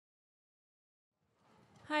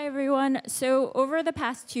Hi, everyone. So over the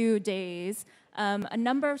past 2 days, a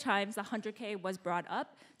number of times the 100K was brought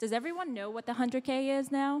up. Does everyone know what the 100K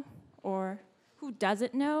is now? Or who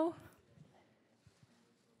doesn't know?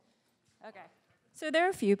 Okay. So there are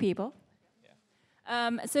a few people.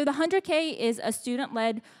 So the 100K is a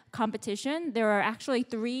student-led competition. There are actually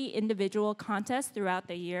 3 individual contests throughout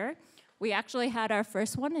the year. We actually had our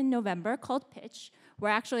first one in November called Pitch. We're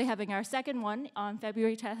actually having our second one on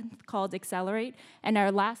February 10th called Accelerate, and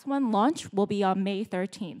our last one, Launch, will be on May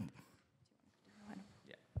 13th.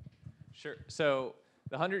 Yeah, sure. So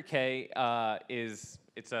the 100K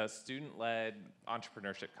it's a student-led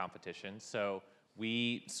entrepreneurship competition. So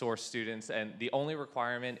we source students, and the only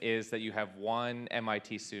requirement is that you have one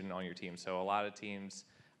MIT student on your team. So a lot of teams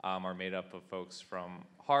are made up of folks from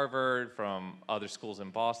Harvard, from other schools in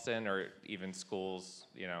Boston, or even schools,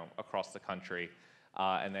 across the country.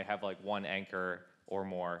 And they have like one anchor or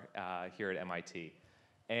more here at MIT.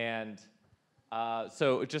 And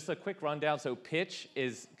so just a quick rundown. So Pitch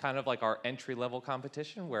is kind of like our entry-level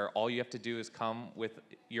competition where all you have to do is come with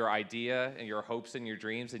your idea and your hopes and your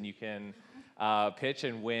dreams, and you can pitch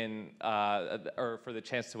and win, or for the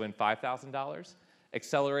chance to win $5,000.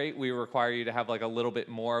 Accelerate, we require you to have like a little bit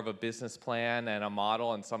more of a business plan and a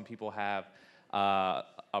model, and some people have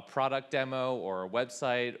a product demo or a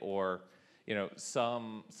website or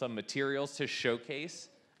some materials to showcase,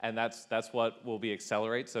 and that's what will be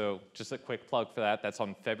Accelerate. So just a quick plug for that. That's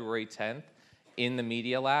on February 10th in the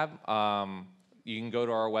Media Lab. You can go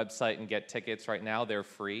to our website and get tickets right now. They're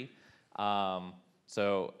free. And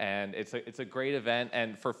it's a great event.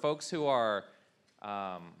 And for folks who are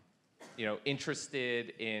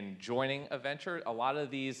interested in joining a venture, a lot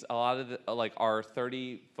of our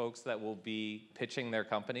 30 folks that will be pitching their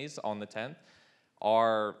companies on the 10th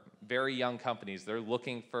are very young companies. They're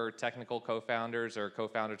looking for technical co-founders or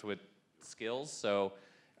co-founders with skills. So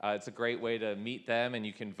it's a great way to meet them, and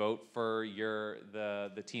you can vote for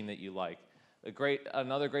the team that you like.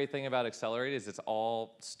 Another great thing about Accelerate is it's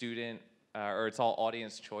all it's all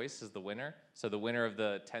audience choice is the winner. So the winner of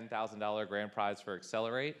the $10,000 grand prize for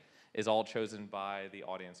Accelerate is all chosen by the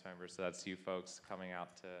audience members. So that's you folks coming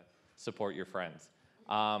out to support your friends.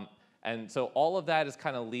 And so all of that is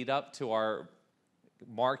kind of lead up to our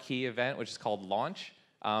marquee event, which is called Launch,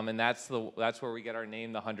 and that's where we get our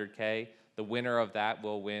name, the 100K. The winner of that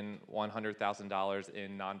will win $100,000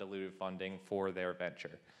 in non-dilutive funding for their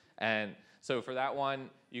venture. And so for that one,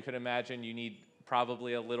 you can imagine you need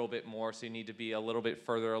probably a little bit more, so you need to be a little bit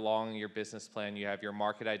further along in your business plan. You have your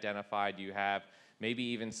market identified, you have maybe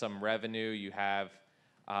even some revenue, you have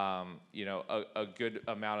a good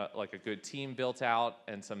amount of, like a good team built out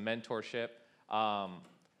and some mentorship.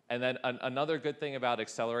 And then another good thing about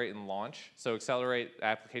Accelerate and Launch, so Accelerate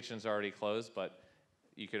applications are already closed, but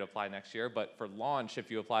you could apply next year. But for Launch,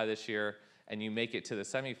 if you apply this year and you make it to the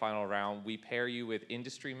semifinal round, we pair you with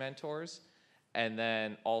industry mentors, and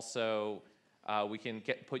then also we can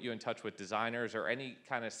put you in touch with designers or any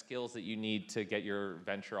kind of skills that you need to get your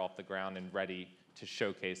venture off the ground and ready to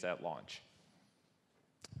showcase at Launch.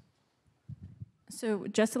 So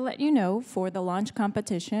just to let you know, for the Launch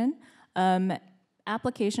competition,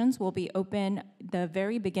 applications will be open the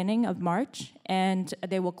very beginning of March, and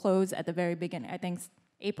they will close at the very beginning. I think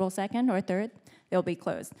April 2nd or 3rd, they'll be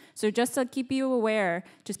closed. So just to keep you aware,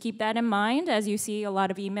 just keep that in mind as you see a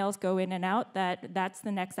lot of emails go in and out, that's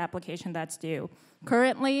the next application that's due.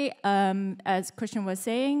 Currently, as Christian was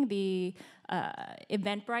saying, the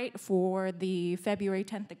Eventbrite for the February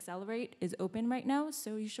 10th Accelerate is open right now,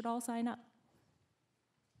 so you should all sign up.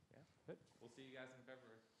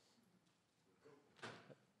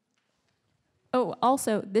 Oh,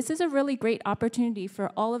 also, this is a really great opportunity for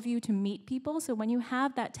all of you to meet people. So when you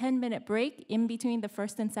have that 10-minute break in between the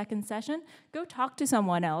first and second session, go talk to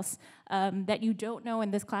someone else that you don't know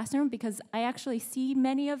in this classroom, because I actually see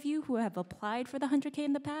many of you who have applied for the 100K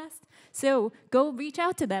in the past. So go reach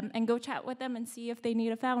out to them and go chat with them and see if they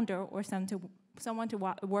need a founder or someone to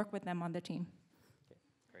work with them on the team. Okay,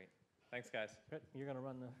 great. Thanks, guys. Good. You're going to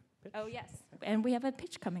run the pitch? Oh, yes. And we have a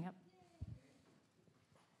pitch coming up.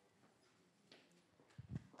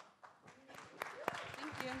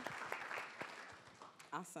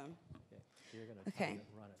 Awesome. You're going to Okay.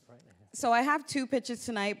 run it right now. So I have 2 pitches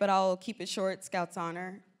tonight, but I'll keep it short. Scout's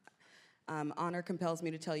honor. Honor compels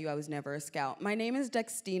me to tell you I was never a scout. My name is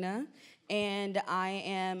Dextina, and I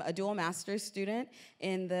am a dual master's student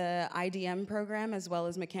in the IDM program as well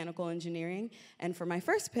as mechanical engineering. And for my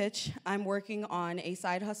first pitch, I'm working on a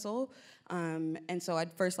side hustle. And so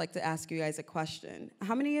I'd first like to ask you guys a question.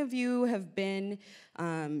 How many of you have been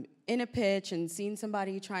in a pitch and seen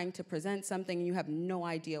somebody trying to present something and you have no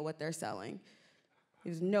idea what they're selling?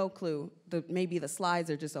 There's no clue. Maybe the slides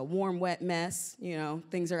are just a warm, wet mess. You know,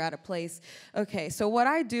 things are out of place. Okay, so what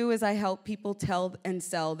I do is I help people tell and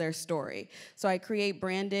sell their story. So I create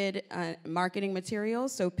branded marketing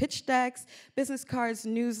materials, so pitch decks, business cards,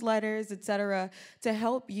 newsletters, etc., to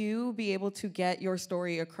help you be able to get your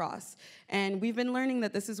story across. And we've been learning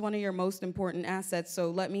that this is one of your most important assets, so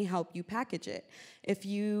let me help you package it.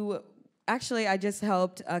 Actually, I just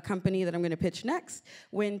helped a company that I'm going to pitch next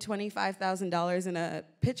win $25,000 in a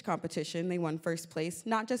pitch competition. They won first place,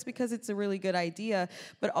 not just because it's a really good idea,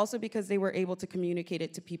 but also because they were able to communicate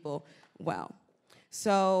it to people well.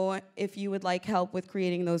 So if you would like help with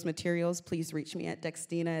creating those materials, please reach me at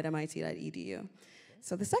dextina@mit.edu.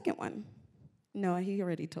 So the second one. No, he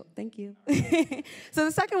already told. Thank you. So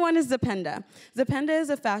the second one is Zependa. Zependa is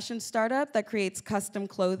a fashion startup that creates custom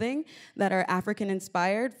clothing that are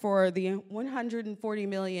African-inspired for the 140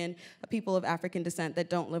 million people of African descent that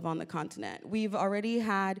don't live on the continent. We've already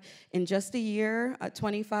had, in just a year,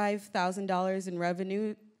 $25,000 in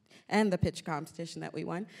revenue and the pitch competition that we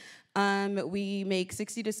won. We make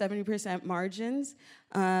 60 to 70% margins,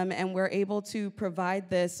 and we're able to provide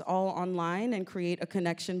this all online and create a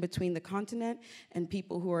connection between the continent and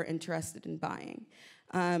people who are interested in buying.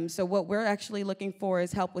 So what we're actually looking for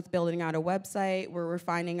is help with building out a website. We're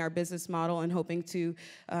refining our business model and hoping to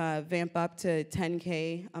vamp up to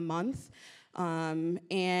 10K a month.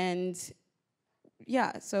 And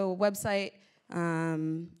yeah, so website,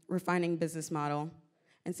 refining business model,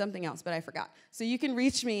 and something else, but I forgot. So you can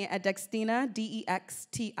reach me at Dextina,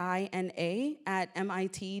 DEXTINA, at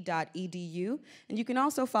MIT.edu. And you can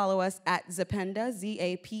also follow us at Zependa,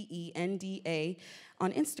 ZAPENDA,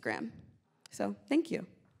 on Instagram. So thank you.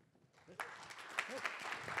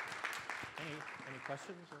 Any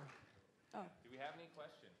questions? Or? Do we have any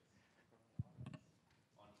questions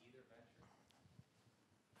on either venture?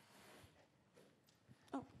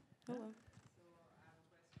 Oh, hello.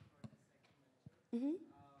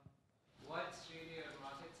 What's really your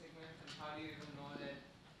market segment, and how do you even know that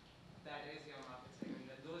that is your market segment,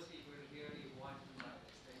 that those people really want to buy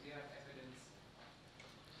this? Like, do you have evidence?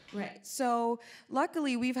 Right. So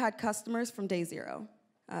luckily, we've had customers from day zero.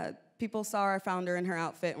 People saw our founder in her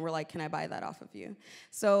outfit and were like, "Can I buy that off of you?"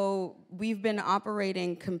 So we've been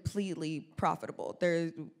operating completely profitable.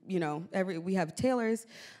 There's, we have tailors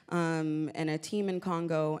and a team in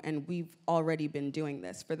Congo, and we've already been doing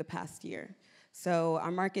this for the past year. So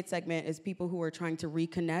our market segment is people who are trying to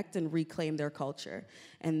reconnect and reclaim their culture,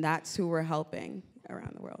 and that's who we're helping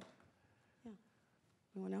around the world. Yeah.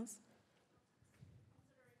 Anyone else?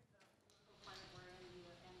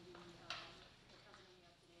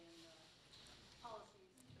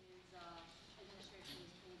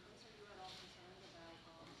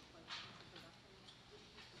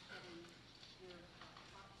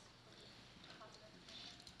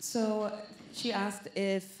 So she asked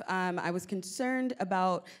if I was concerned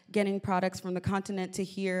about getting products from the continent to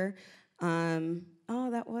here. Oh,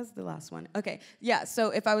 that was the last one. Okay, yeah, so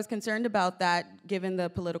if I was concerned about that, given the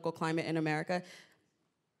political climate in America,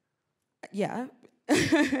 yeah.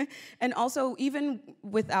 And also, even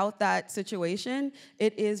without that situation,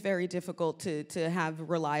 it is very difficult to have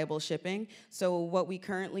reliable shipping. So what we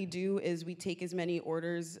currently do is we take as many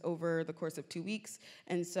orders over the course of 2 weeks.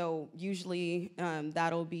 And so usually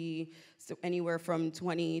that'll be anywhere from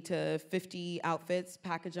 20 to 50 outfits,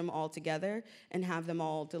 package them all together, and have them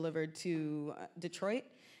all delivered to Detroit.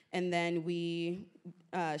 And then we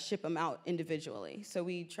ship them out individually. So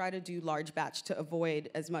we try to do large batch to avoid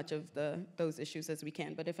as much of those issues as we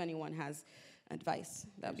can. But if anyone has advice,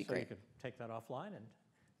 that would be great. So you could take that offline, and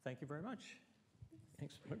thank you very much.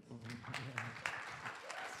 Thanks.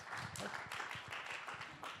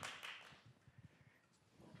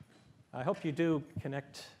 I hope you do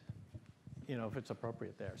connect, if it's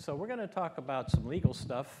appropriate there. So we're going to talk about some legal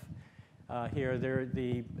stuff here.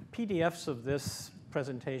 The PDFs of this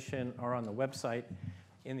presentation are on the website.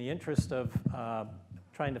 In the interest of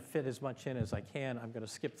trying to fit as much in as I can, I'm going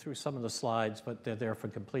to skip through some of the slides, but they're there for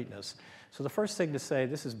completeness. So the first thing to say,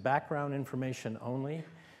 this is background information only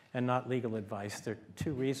and not legal advice. There are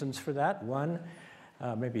two reasons for that. One,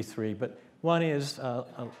 maybe three, but one is,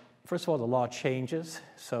 first of all, the law changes,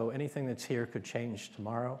 so anything that's here could change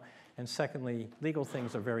tomorrow. And secondly, legal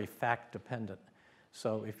things are very fact-dependent.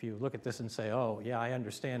 So if you look at this and say, oh, yeah, I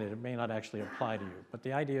understand it, it may not actually apply to you. But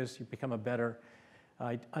the idea is you become a better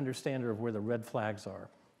understander of where the red flags are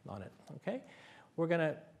on it, okay? We're going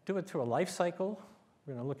to do it through a life cycle.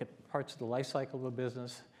 We're going to look at parts of the life cycle of a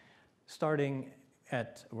business, we're going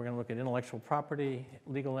to look at intellectual property,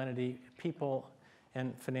 legal entity, people,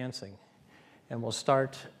 and financing. And we'll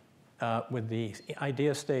start with the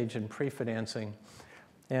idea stage and pre-financing.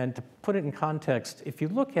 And to put it in context, if you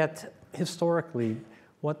look at historically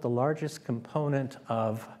what the largest component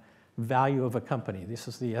of value of a company, this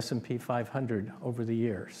is the S&P 500 over the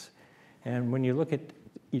years. And when you look at,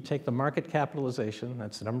 you take the market capitalization,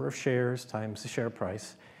 that's the number of shares times the share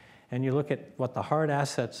price, and you look at what the hard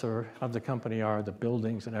assets of the company are, the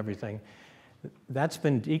buildings and everything, that's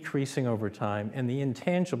been decreasing over time, and the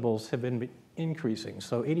intangibles have been increasing.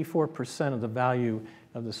 So 84% of the value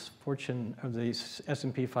of this fortune of the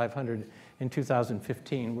S&P 500 in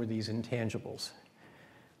 2015 were these intangibles.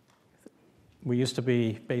 We used to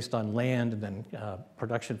be based on land and then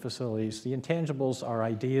production facilities. The intangibles are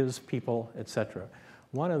ideas, people, et cetera.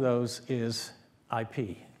 One of those is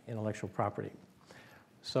IP, intellectual property.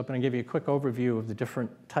 So I'm going to give you a quick overview of the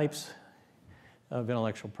different types of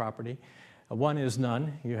intellectual property. One is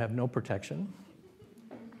none. You have no protection.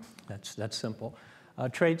 That's simple.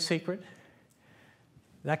 Trade secret.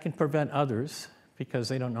 That can prevent others because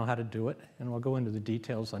they don't know how to do it, and we'll go into the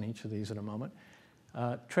details on each of these in a moment.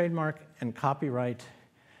 Trademark and copyright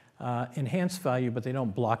enhance value, but they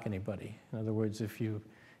don't block anybody. In other words, if you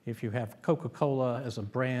have Coca-Cola as a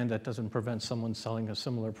brand, that doesn't prevent someone selling a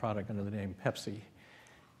similar product under the name Pepsi.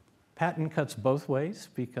 Patent cuts both ways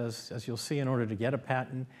because, as you'll see, in order to get a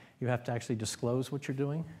patent, you have to actually disclose what you're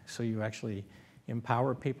doing, so you actually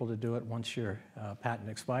empower people to do it once your patent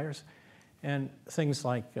expires. And things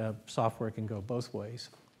like software can go both ways.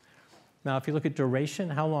 Now, if you look at duration,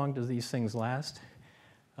 how long do these things last?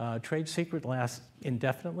 Trade secret lasts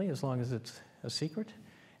indefinitely as long as it's a secret,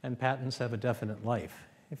 and patents have a definite life.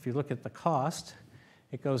 If you look at the cost,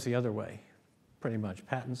 it goes the other way, pretty much.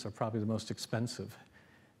 Patents are probably the most expensive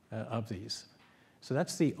of these. So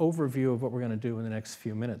that's the overview of what we're going to do in the next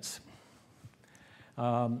few minutes.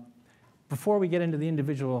 Before we get into the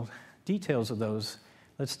individual details of those,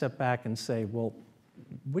 let's step back and say, well,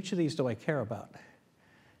 which of these do I care about?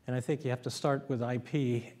 And I think you have to start with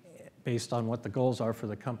IP based on what the goals are for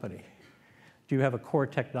the company. Do you have a core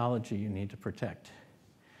technology you need to protect?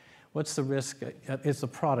 What's the risk? Is the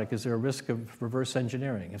product, is there a risk of reverse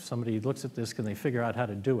engineering? If somebody looks at this, can they figure out how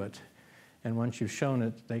to do it? And once you've shown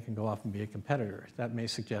it, they can go off and be a competitor. That may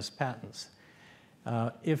suggest patents.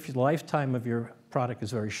 If the lifetime of your product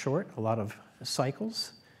is very short, a lot of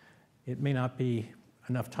cycles, it may not be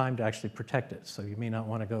enough time to actually protect it. So you may not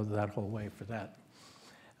want to go that whole way for that.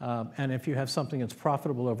 And if you have something that's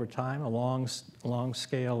profitable over time, a long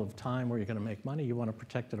scale of time where you're going to make money, you want to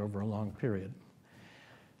protect it over a long period.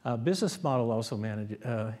 Business model also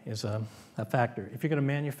is a factor. If you're going to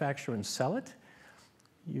manufacture and sell it,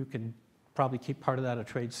 you can probably keep part of that a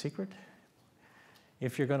trade secret.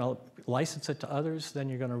 If you're going to license it to others, then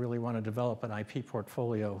you're going to really want to develop an IP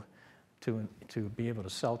portfolio to be able to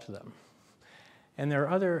sell to them. And there are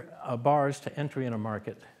other bars to entry in a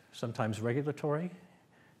market, sometimes regulatory,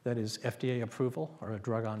 that is FDA approval or a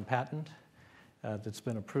drug on patent that's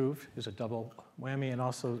been approved is a double whammy, and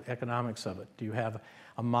also economics of it. Do you have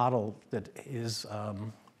a model that is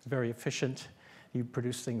very efficient? You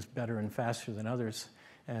produce things better and faster than others,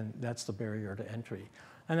 and that's the barrier to entry.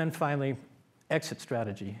 And then finally, exit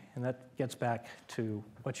strategy, and that gets back to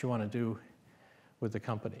what you want to do with the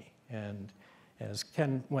company. And as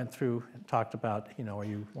Ken went through and talked about, you know,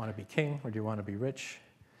 you want to be king, or do you want to be rich,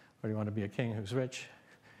 or do you want to be a king who's rich?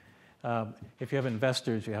 If you have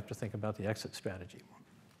investors, you have to think about the exit strategy.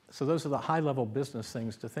 So those are the high-level business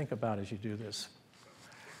things to think about as you do this.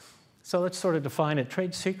 So let's sort of define it.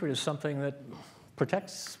 Trade secret is something that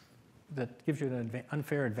protects, that gives you an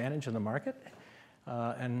unfair advantage in the market,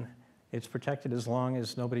 and it's protected as long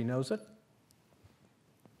as nobody knows it.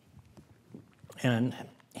 And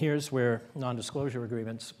here's where non-disclosure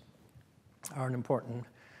agreements are an important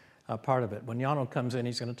part of it. When Yano comes in,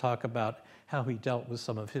 he's going to talk about how he dealt with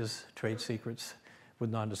some of his trade secrets with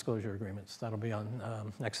non-disclosure agreements. That'll be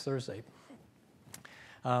on next Thursday.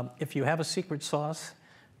 If you have a secret sauce,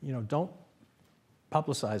 you know, don't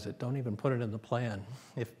publicize it. Don't even put it in the plan.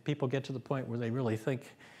 If people get to the point where they really think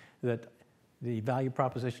that the value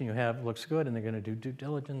proposition you have looks good and they're going to do due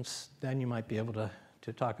diligence, then you might be able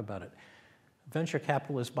to talk about it. Venture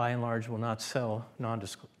capitalists, by and large, will not sign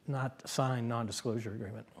non-disclosure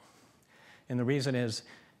agreement. And the reason is,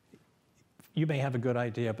 you may have a good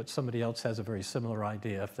idea, but somebody else has a very similar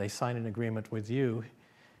idea. If they sign an agreement with you,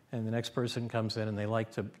 and the next person comes in and they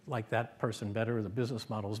like that person better, or the business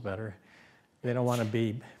model's better, they don't want to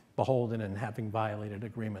be beholden and having violated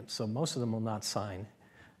agreements. So most of them will not sign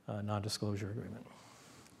a non-disclosure agreement.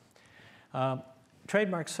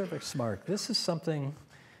 Trademark service mark. This is something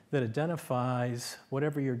that identifies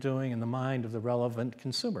whatever you're doing in the mind of the relevant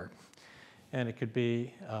consumer. And it could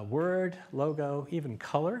be a word, logo, even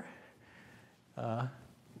color.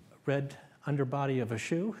 red underbody of a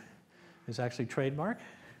shoe is actually trademark.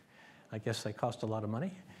 I guess they cost a lot of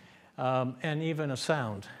money. And even a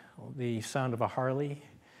sound. The sound of a Harley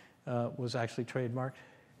was actually trademarked.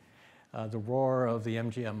 The roar of the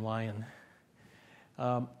MGM lion.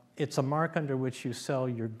 It's a mark under which you sell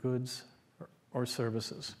your goods or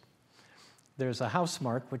services. There's a house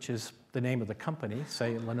mark, which is the name of the company,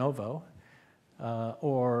 say Lenovo,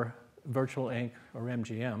 or Virtual Ink or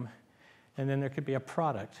MGM. And then there could be a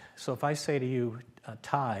product. So if I say to you,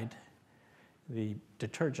 Tide, the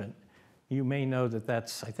detergent, you may know that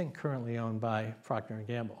that's, I think, currently owned by Procter &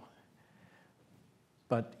 Gamble.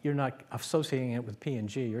 But you're not associating it with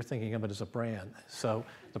P&G, you're thinking of it as a brand. So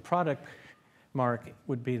the product mark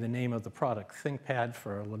would be the name of the product. ThinkPad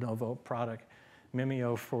for a Lenovo product,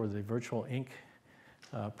 Mimeo for the Virtual Ink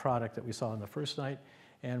product that we saw in the first night,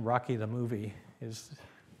 and Rocky the movie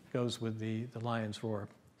goes with the lion's roar.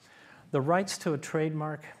 The rights to a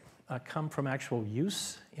trademark come from actual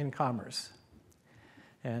use in commerce.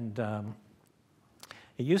 And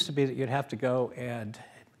it used to be that you'd have to go and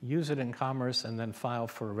use it in commerce and then file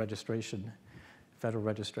for a registration, federal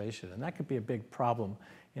registration. And that could be a big problem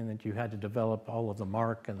in that you had to develop all of the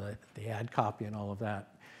mark and the ad copy and all of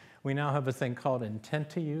that. We now have a thing called intent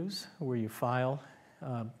to use, where you file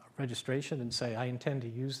registration and say, I intend to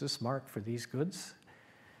use this mark for these goods.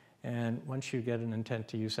 And once you get an intent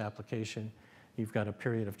to use application, you've got a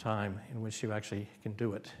period of time in which you actually can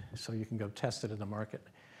do it. So you can go test it in the market.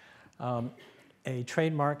 A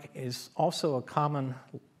trademark is also a common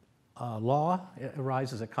law. It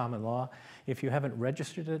arises as a common law. If you haven't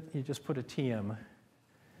registered it, you just put a TM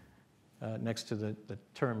next to the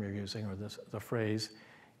term you're using or the phrase.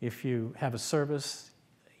 If you have a service,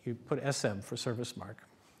 you put SM for service mark.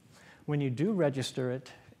 When you do register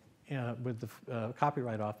it with the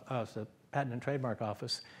Copyright Office, the Patent and Trademark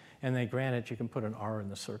Office, and they grant it, you can put an R in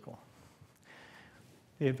the circle.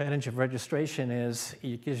 The advantage of registration is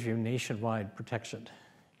it gives you nationwide protection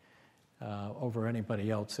over anybody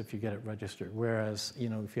else if you get it registered. Whereas,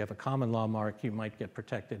 if you have a common law mark, you might get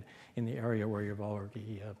protected in the area where you've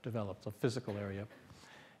already developed a physical area.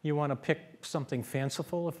 You want to pick something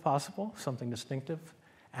fanciful if possible, something distinctive.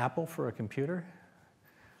 Apple for a computer,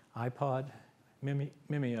 iPod,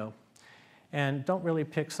 Mimeo. And don't really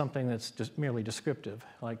pick something that's just merely descriptive,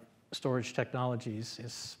 like Storage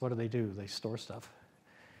Technologies what do? They store stuff.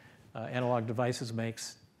 Analog Devices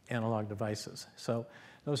makes analog devices. So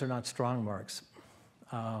those are not strong marks.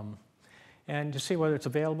 And to see whether it's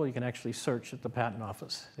available, you can actually search at the Patent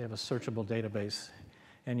Office. They have a searchable database,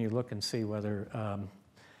 and you look and see whether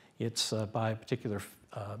it's by a particular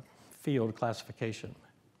field classification.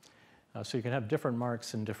 So you can have different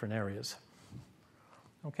marks in different areas.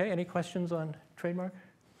 Okay, any questions on trademark?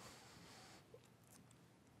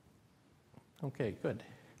 Okay, good.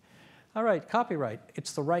 All right, copyright.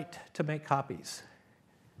 It's the right to make copies.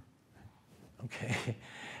 Okay,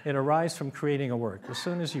 it arises from creating a work. As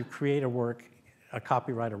soon as you create a work, a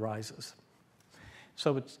copyright arises.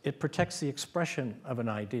 So it protects the expression of an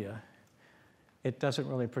idea. It doesn't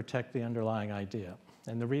really protect the underlying idea.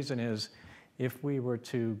 And the reason is, if we were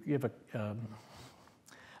to give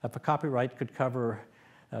if a copyright could cover,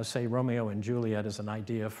 say, Romeo and Juliet as an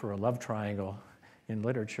idea for a love triangle in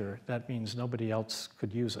literature, that means nobody else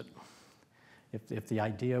could use it. If the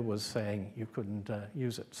idea was saying you couldn't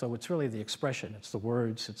use it. So it's really the expression, it's the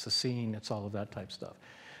words, it's the scene, it's all of that type stuff.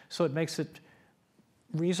 So it makes it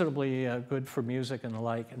reasonably good for music and the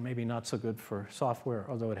like, and maybe not so good for software,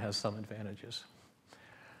 although it has some advantages.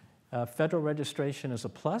 Federal registration is a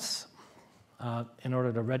plus. In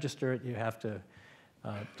order to register it, you have to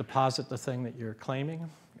deposit the thing that you're claiming.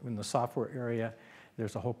 In the software area,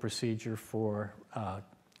 there's a whole procedure for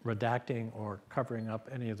redacting or covering up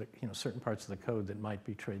any of the certain parts of the code that might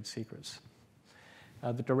be trade secrets.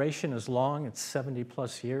 The duration is long, it's 70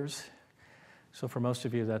 plus years. So for most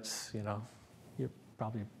of you, that's, you'll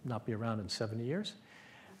probably not be around in 70 years.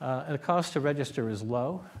 And the cost to register is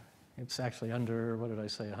low. It's actually under, what did I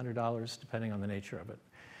say, $100, depending on the nature of it.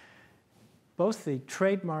 Both the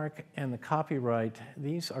trademark and the copyright,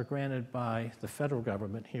 these are granted by the federal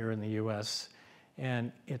government here in the US,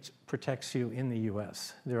 and it protects you in the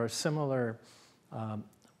US. There are similar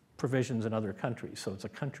provisions in other countries, so it's a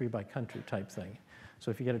country-by-country type thing.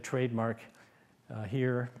 So if you get a trademark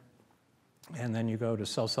here, and then you go to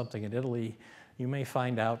sell something in Italy, you may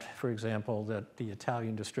find out, for example, that the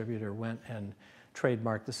Italian distributor went and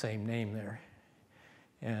trademarked the same name there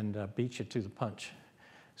and beat you to the punch.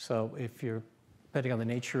 So if you're, depending on the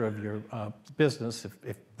nature of your business,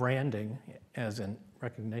 if branding, as in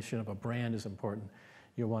recognition of a brand is important,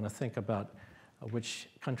 you'll want to think about which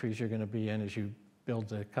countries you're going to be in as you build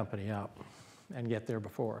the company out and get there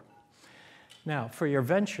before. Now, for your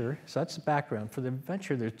venture, so that's the background. For the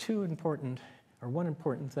venture, there are one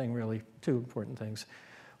important thing, really, two important things.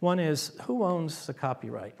 One is, who owns the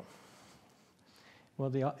copyright?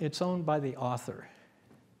 Well, it's owned by the author,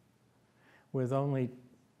 with only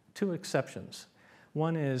two exceptions.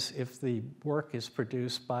 One is if the work is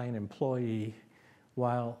produced by an employee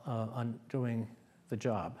while doing the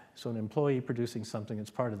job. So an employee producing something that's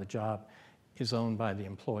part of the job is owned by the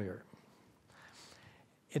employer.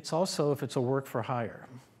 It's also if it's a work for hire.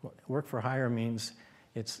 Work for hire means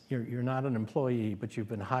you're not an employee, but you've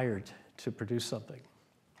been hired to produce something.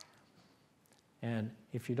 And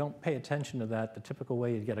if you don't pay attention to that, the typical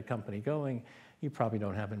way you get a company going, you probably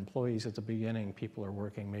don't have employees at the beginning. People are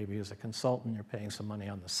working maybe as a consultant. You're paying some money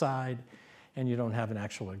on the side, and you don't have an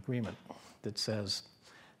actual agreement that says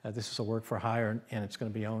this is a work for hire and it's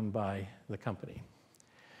going to be owned by the company.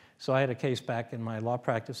 So I had a case back in my law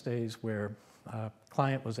practice days where a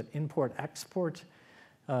client was an import-export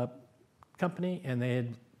company, and they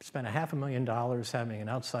had spent $500,000 having an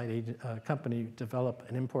outside company develop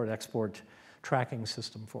an import-export tracking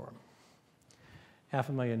system for them.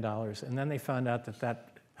 $500,000. And then they found out that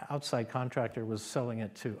that outside contractor was selling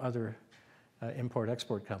it to other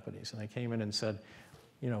import-export companies. And they came in and said,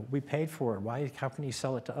 we paid for it. How can you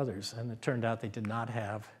sell it to others? And it turned out they did not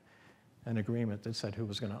have an agreement that said who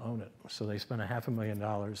was going to own it. So they spent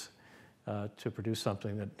 $500,000 to produce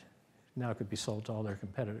something that now could be sold to all their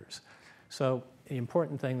competitors. So the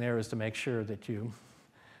important thing there is to make sure that you,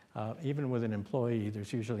 even with an employee,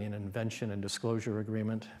 there's usually an invention and disclosure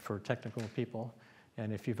agreement for technical people.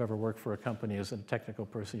 And if you've ever worked for a company as a technical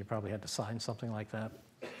person, you probably had to sign something like that.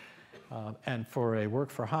 And for a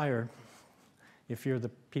work for hire, if you're the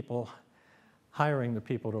people hiring the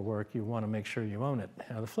people to work, you want to make sure you own it.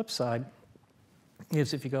 Now, the flip side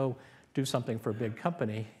is if you go do something for a big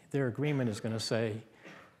company, their agreement is going to say,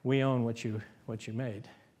 we own what you made,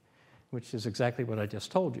 which is exactly what I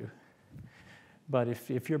just told you. But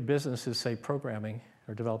if your business is, say, programming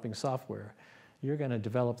or developing software, you're going to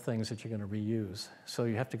develop things that you're going to reuse. So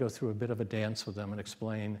you have to go through a bit of a dance with them and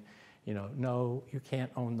explain, no, you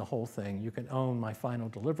can't own the whole thing. You can own my final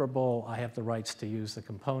deliverable. I have the rights to use the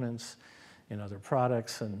components in other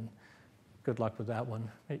products, and good luck with that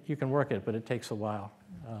one. You can work it, but it takes a while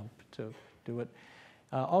to do it.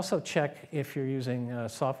 Also check if you're using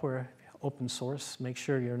software, open source. Make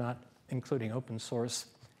sure you're not including open source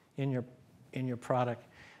in your product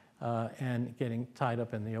and getting tied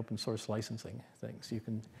up in the open source licensing things. You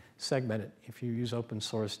can segment it. If you use open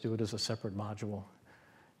source, do it as a separate module.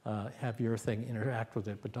 Have your thing interact with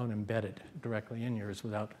it, but don't embed it directly in yours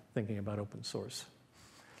without thinking about open source.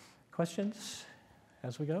 Questions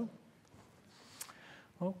as we go?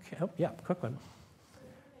 Okay. Oh, yeah, quick one.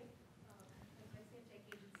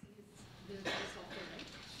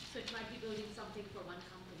 So it might be building something for one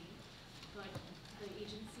company, but the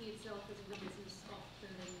agency itself is in the business of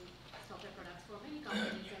building software products for many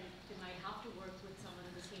companies, and they might have to work with someone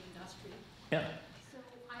in the same industry. Yeah. So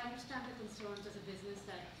I understand the concerns as a business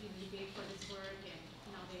that you paid for this work and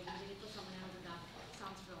now they're using it for someone else, and that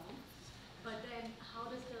sounds wrong. But then how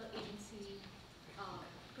does the agency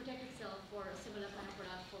protect itself for a similar kind of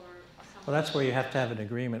product for someone? Well, that's where you have to have an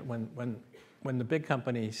agreement. When the big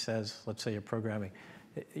company says, let's say you're programming,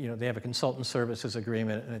 they have a consultant services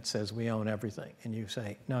agreement and it says we own everything. And you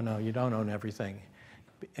say, no, you don't own everything.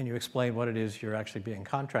 And you explain what it is you're actually being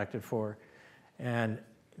contracted for. And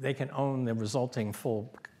they can own the resulting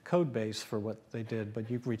full code base for what they did, but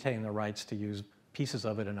you retain the rights to use pieces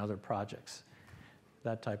of it in other projects,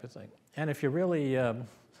 that type of thing. And if you really,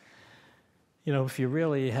 if you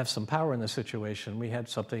really have some power in the situation, we had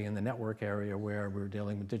something in the network area where we were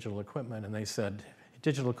dealing with digital equipment, and they said,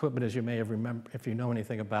 digital equipment, as you may have remembered, if you know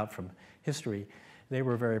anything about from history, they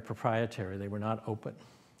were very proprietary. They were not open.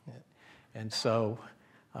 And so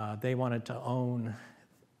they wanted to own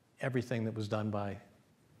everything that was done by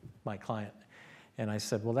my client. And I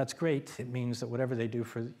said, well, that's great. It means that whatever they do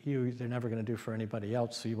for you, they're never going to do for anybody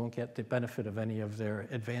else, so you won't get the benefit of any of their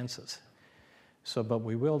advances. So, but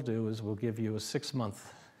we will do is we'll give you a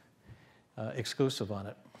 6-month exclusive on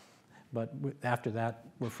it. But after that,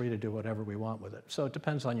 we're free to do whatever we want with it. So it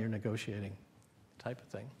depends on your negotiating type of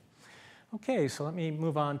thing. Okay, so let me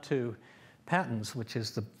move on to patents, which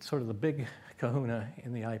is the sort of the big kahuna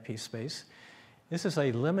in the IP space. This is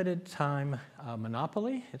a limited time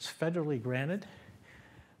monopoly. It's federally granted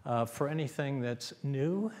for anything that's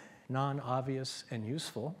new, non-obvious, and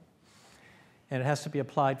useful. And it has to be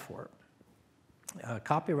applied for.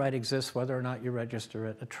 Copyright exists whether or not you register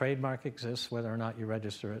it. A trademark exists whether or not you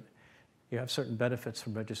register it. You have certain benefits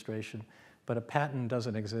from registration, but a patent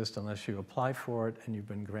doesn't exist unless you apply for it and you've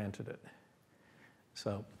been granted it.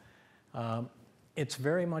 So it's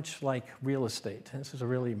very much like real estate. This is a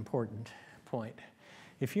really important point.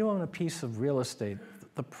 If you own a piece of real estate,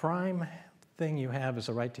 the prime thing you have is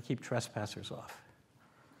a right to keep trespassers off.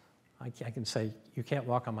 I can say, you can't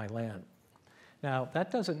walk on my land. Now,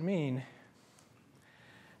 that doesn't mean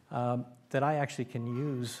that I actually can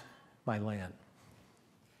use my land,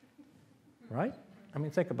 right? I mean,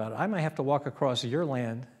 think about it. I might have to walk across your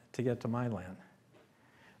land to get to my land.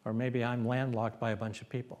 Or maybe I'm landlocked by a bunch of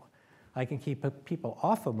people. I can keep people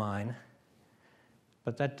off of mine,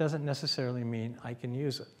 but that doesn't necessarily mean I can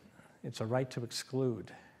use it. It's a right to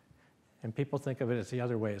exclude. And people think of it as the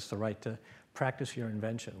other way. It's the right to practice your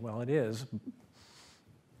invention. Well, it is,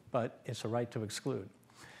 but it's a right to exclude.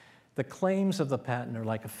 The claims of the patent are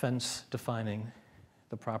like a fence defining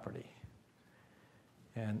the property.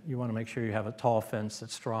 And you want to make sure you have a tall fence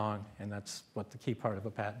that's strong, and that's what the key part of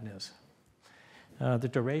a patent is. The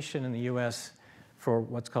duration in the US for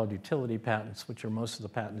what's called utility patents, which are most of the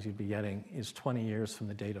patents you'd be getting, is 20 years from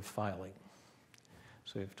the date of filing.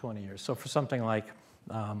 So you have 20 years. So for something like,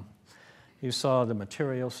 you saw the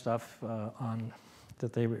material stuff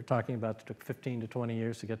that they were talking about that took 15 to 20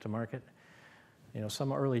 years to get to market. You know,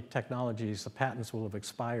 some early technologies, the patents will have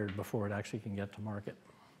expired before it actually can get to market.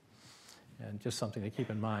 And just something to keep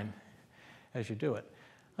in mind as you do it.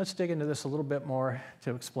 Let's dig into this a little bit more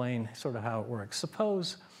to explain sort of how it works.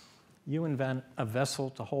 Suppose you invent a vessel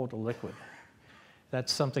to hold a liquid.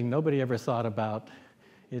 That's something nobody ever thought about.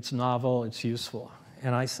 It's novel, it's useful.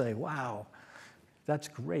 And I say, wow, that's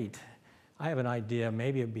great. I have an idea,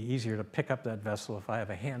 maybe it'd be easier to pick up that vessel if I have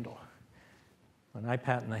a handle. And I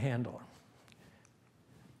patent the handle.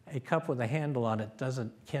 A cup with a handle on it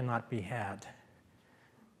cannot be had,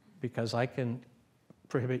 because I can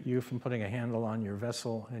prohibit you from putting a handle on your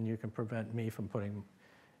vessel, and you can prevent me from putting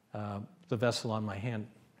the vessel on my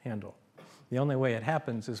handle. The only way it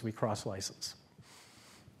happens is we cross-license.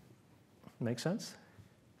 Make sense?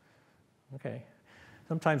 Okay.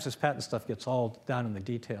 Sometimes this patent stuff gets all down in the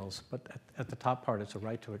details, but at the top part, it's a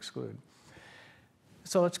right to exclude.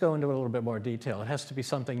 So let's go into a little bit more detail. It has to be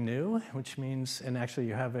something new, which means, and actually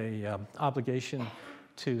you have a obligation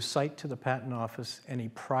to cite to the patent office any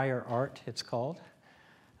prior art, it's called,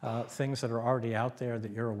 things that are already out there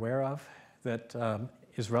that you're aware of that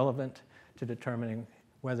is relevant to determining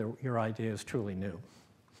whether your idea is truly new.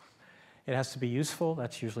 It has to be useful.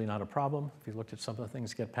 That's usually not a problem. If you looked at some of the things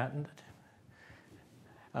that get patented.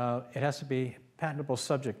 It has to be patentable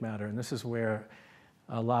subject matter, and this is where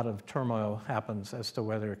a lot of turmoil happens as to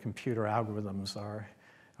whether computer algorithms are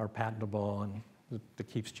patentable, and that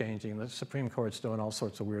keeps changing. The Supreme Court's doing all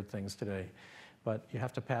sorts of weird things today, but you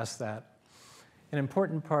have to pass that. An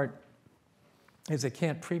important part is it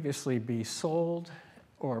can't previously be sold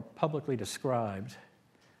or publicly described.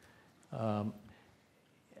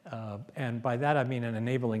 And by that I mean an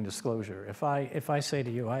enabling disclosure. If I say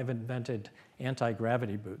to you, I've invented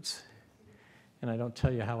anti-gravity boots, and I don't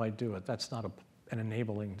tell you how I do it, that's not an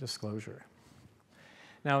enabling disclosure.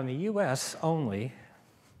 Now in the US only,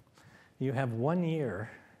 you have 1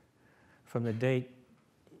 year from the date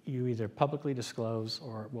you either publicly disclose,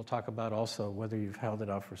 or we'll talk about also whether you've held it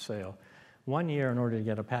out for sale. 1 year in order to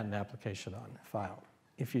get a patent application on file.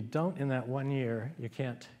 If you don't in that 1 year, you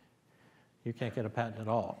can't get a patent at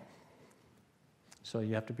all. So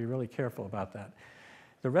you have to be really careful about that.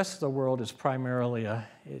 The rest of the world is primarily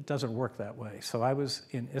it doesn't work that way. So I was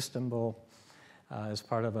in Istanbul as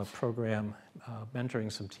part of a program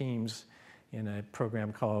mentoring some teams in a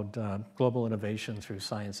program called Global Innovation Through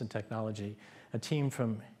Science and Technology. A team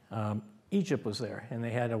from Egypt was there, and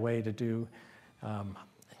they had a way to do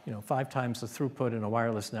 5 times the throughput in a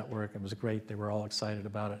wireless network. It was great. They were all excited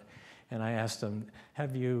about it. And I asked them,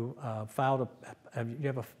 have you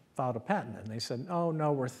ever filed a patent? And they said, oh,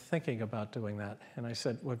 no, we're thinking about doing that. And I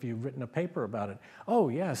said, well, have you written a paper about it? Oh,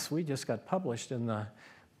 yes, we just got published in the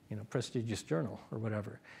prestigious journal or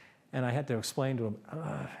whatever. And I had to explain to them,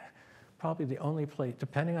 probably the only place,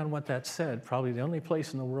 depending on what that said, probably the only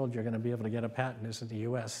place in the world you're going to be able to get a patent is in the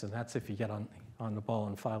US, and that's if you get on the ball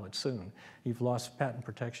and file it soon. You've lost patent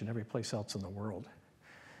protection every place else in the world.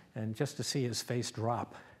 And just to see his face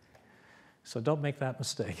drop. So don't make that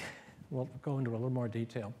mistake. We'll go into a little more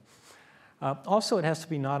detail. Also, it has to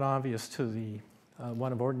be not obvious to the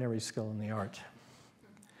one of ordinary skill in the art.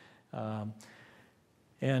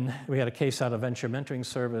 And we had a case out of Venture Mentoring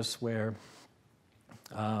Service where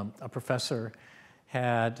a professor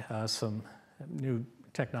had some new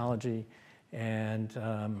technology,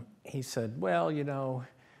 and he said, well,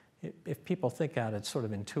 if people think out, it's sort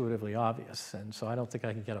of intuitively obvious, and so I don't think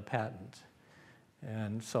I can get a patent.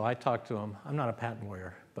 And so I talked to him. I'm not a patent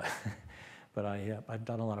lawyer, but I've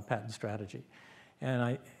done a lot of patent strategy.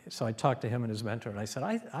 And so I talked to him and his mentor, and I said,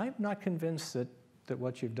 I'm not convinced that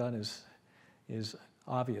what you've done is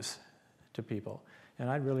obvious to people, and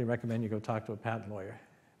I'd really recommend you go talk to a patent lawyer.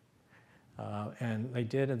 And they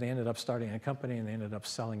did, and they ended up starting a company, and they ended up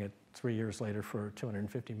selling it 3 years later for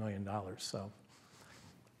 $250 million. So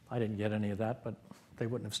I didn't get any of that, but they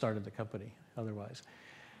wouldn't have started the company otherwise.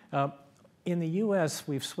 In the US,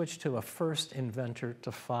 we've switched to a first inventor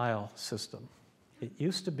to file system. It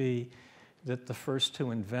used to be that the first to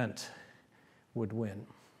invent would win.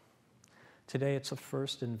 Today, it's a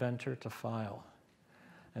first inventor to file.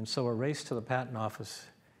 And so a race to the patent office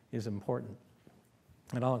is important.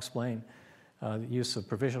 And I'll explain the use of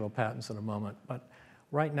provisional patents in a moment. But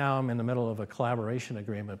right now, I'm in the middle of a collaboration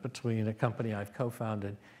agreement between a company I've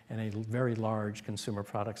co-founded and a very large consumer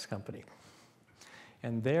products company.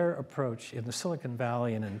 And their approach in the Silicon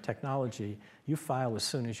Valley and in technology, you file as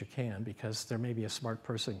soon as you can because there may be a smart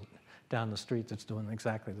person down the street that's doing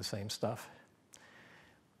exactly the same stuff.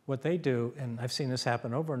 What they do, and I've seen this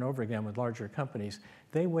happen over and over again with larger companies,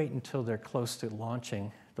 they wait until they're close to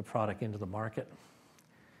launching the product into the market.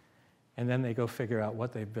 And then they go figure out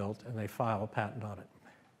what they've built and they file a patent on it.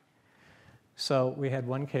 So we had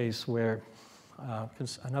one case where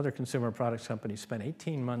another consumer products company spent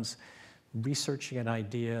 18 months researching an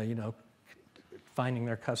idea, finding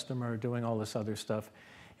their customer, doing all this other stuff.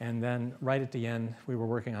 And then right at the end, we were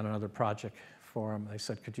working on another project for them. They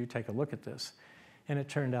said, could you take a look at this? And it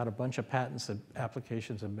turned out a bunch of patents and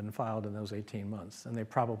applications had been filed in those 18 months. And they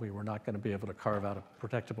probably were not going to be able to carve out a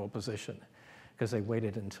protectable position because they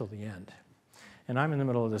waited until the end. And I'm in the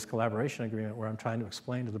middle of this collaboration agreement where I'm trying to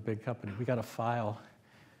explain to the big company, we got to file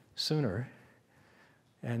sooner.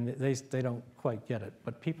 And they don't quite get it.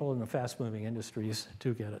 But people in the fast-moving industries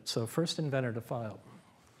do get it. So first inventor to file.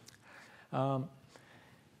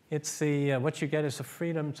 It's what you get is the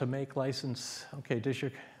freedom to make license. Okay,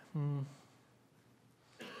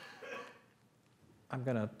 I'm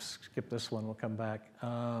going to skip this one. We'll come back.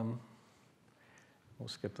 We'll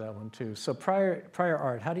skip that one too. So prior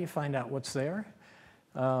art, how do you find out what's there?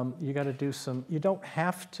 You got to do you don't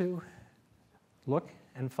have to look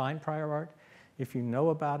and find prior art. If you know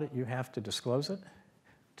about it, you have to disclose it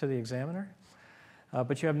to the examiner.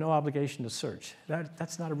 But you have no obligation to search.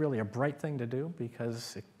 That's not really a bright thing to do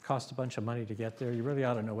because it costs a bunch of money to get there. You really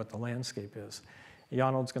ought to know what the landscape is.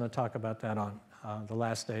 Yonald's going to talk about that on the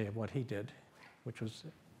last day of what he did, which was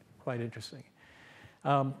quite interesting.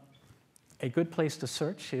 A good place to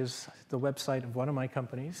search is the website of one of my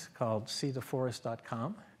companies called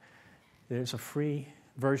seetheforest.com. There's a free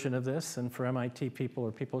version of this, and for MIT people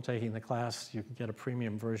or people taking the class, you can get a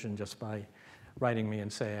premium version just by writing me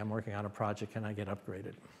and say, I'm working on a project, can I get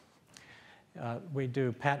upgraded? We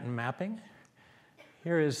do patent mapping.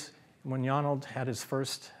 Here is when Yonald had his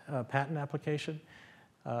first patent application.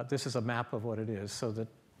 This is a map of what it is. So the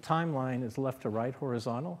timeline is left to right,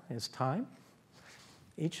 horizontal is time.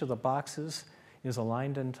 Each of the boxes is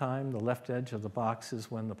aligned in time. The left edge of the box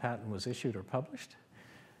is when the patent was issued or published.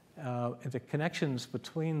 The connections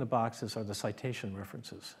between the boxes are the citation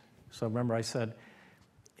references. So remember I said,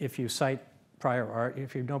 if you cite prior art,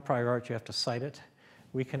 if you know prior art, you have to cite it.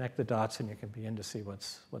 We connect the dots and you can begin to see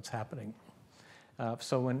what's happening.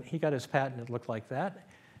 So when he got his patent, it looked like that.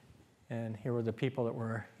 And here were the people that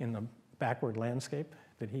were in the backward landscape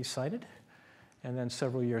that he cited. And then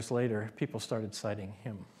several years later, people started citing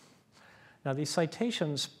him. Now these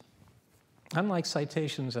citations, unlike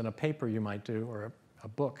citations in a paper you might do or a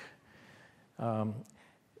book,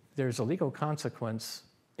 there's a legal consequence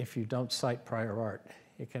if you don't cite prior art.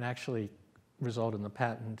 It can actually result in the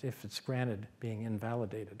patent, if it's granted, being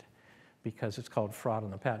invalidated because it's called fraud in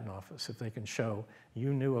the patent office, if they can show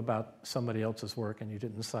you knew about somebody else's work and you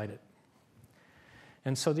didn't cite it.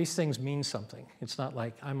 And so these things mean something. It's not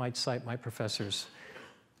like I might cite my professor's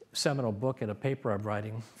seminal book in a paper I'm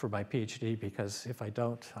writing for my PhD because if I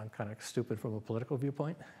don't, I'm kind of stupid from a political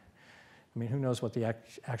viewpoint. I mean, who knows what the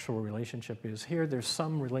actual relationship is. Here, there's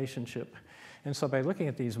some relationship. And so by looking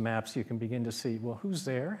at these maps, you can begin to see, well, who's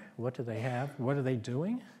there? What do they have? What are they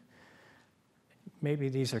doing? Maybe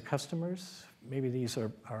these are customers. Maybe these are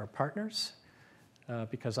partners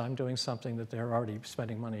because I'm doing something that they're already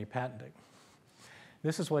spending money patenting.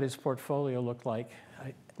 This is what his portfolio looked like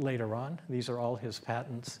later on. These are all his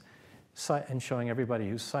patents and showing everybody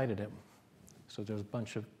who cited him. So there's a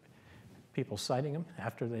bunch of people citing him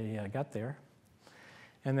after they got there.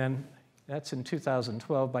 And then that's in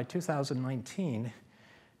 2012. By 2019,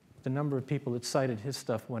 the number of people that cited his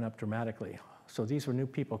stuff went up dramatically. So these were new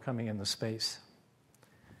people coming into space.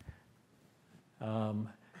 And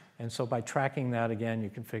so by tracking that, again, you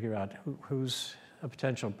can figure out who's a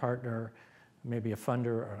potential partner, maybe a funder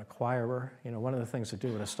or an acquirer. You know, one of the things to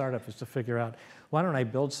do in a startup is to figure out, why don't I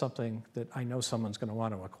build something that I know someone's going to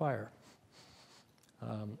want to acquire?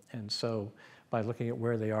 And so by looking at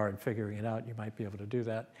where they are and figuring it out, you might be able to do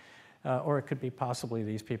that. Or it could be possibly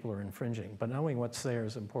these people are infringing, but knowing what's there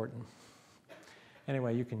is important.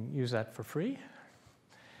 Anyway, you can use that for free.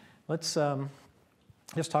 Let's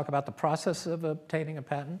just talk about the process of obtaining a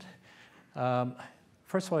patent.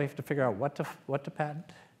 First of all, you have to figure out what to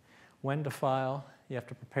patent, when to file. You have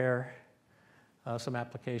to prepare some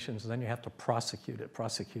applications, and then you have to prosecute it.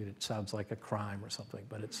 Prosecute it sounds like a crime or something,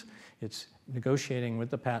 but it's negotiating with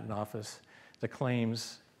the patent office the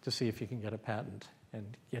claims to see if you can get a patent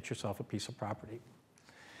and get yourself a piece of property.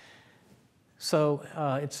 So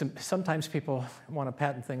sometimes people want to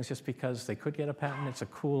patent things just because they could get a patent. It's a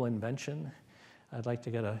cool invention. I'd like to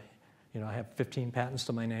get I have 15 patents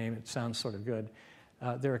to my name. It sounds sort of good.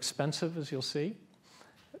 They're expensive, as you'll see.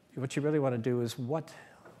 What you really want to do is what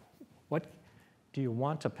do you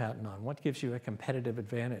want to patent on? What gives you a competitive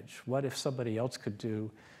advantage? What if somebody else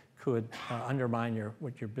could undermine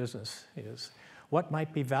what your business is? What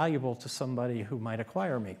might be valuable to somebody who might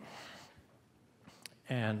acquire me?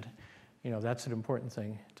 And that's an important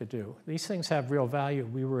thing to do. These things have real value.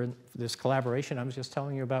 We were in this collaboration I was just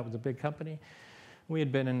telling you about with a big company. We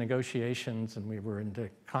had been in negotiations and we were into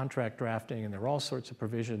contract drafting, and there were all sorts of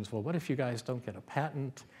provisions. Well, what if you guys don't get a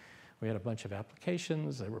patent? We had a bunch of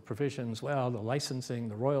applications. There were provisions. Well, the licensing,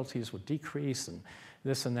 the royalties would decrease, and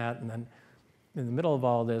this and that. And then in the middle of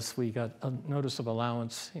all this, we got a notice of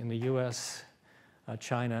allowance in the US,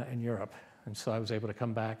 China, and Europe. And so I was able to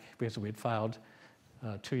come back because we had filed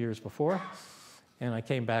 2 years before. And I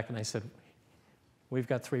came back and I said, we've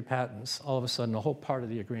got 3 patents. All of a sudden, the whole part of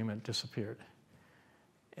the agreement disappeared,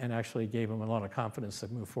 and actually gave them a lot of confidence to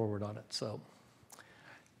move forward on it. So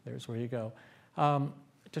there's where you go.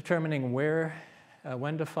 Determining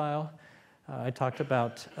when to file. I talked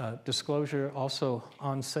about disclosure, also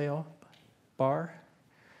on sale bar.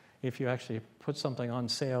 If you actually put something on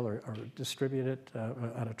sale or distribute it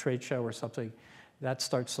at a trade show or something, that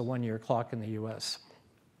starts the 1-year clock in the US.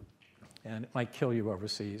 And it might kill you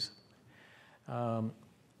overseas. And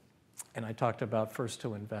I talked about first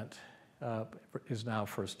to invent. Is now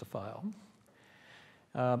first to file.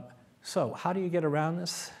 So how do you get around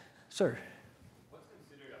this? Sir? What's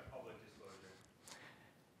considered a public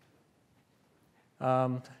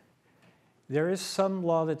disclosure? There is some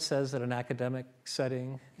law that says that an academic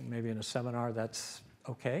setting, maybe in a seminar, that's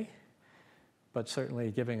okay. But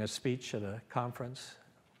certainly giving a speech at a conference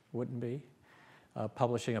wouldn't be.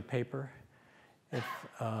 Publishing a paper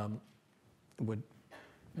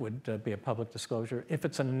would be a public disclosure. If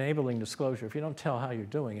it's an enabling disclosure, if you don't tell how you're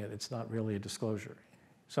doing it, it's not really a disclosure.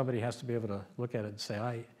 Somebody has to be able to look at it and say,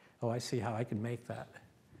 I see how I can make that.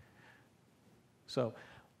 So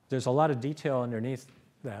there's a lot of detail underneath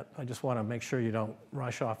that. I just want to make sure you don't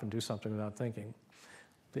rush off and do something without thinking.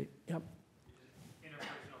 Yep. Interpersonal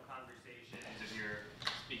conversations, if you're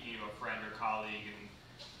speaking to a friend or colleague and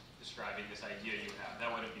describing this idea you have, that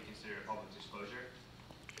wouldn't be considered a public disclosure?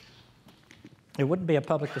 It wouldn't be a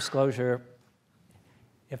public disclosure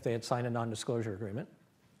if they had signed a non-disclosure agreement,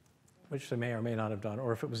 which they may or may not have done,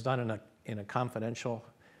 or if it was done in a confidential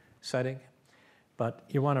setting. But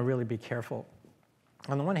you want to really be careful.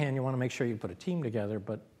 On the one hand, you want to make sure you put a team together,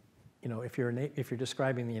 but if you're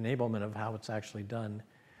describing the enablement of how it's actually done,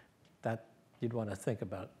 that you'd want to think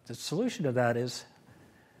about. The solution to that is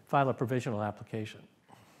file a provisional application.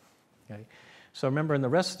 Okay? So remember, in the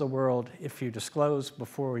rest of the world, if you disclose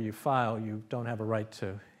before you file, you don't have a right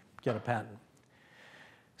to get a patent.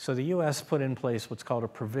 So the US put in place what's called a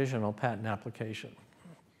provisional patent application.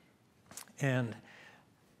 And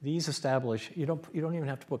these establish, you don't even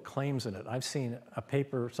have to put claims in it. I've seen a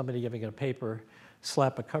paper, somebody giving it a paper,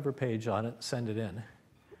 slap a cover page on it, send it in.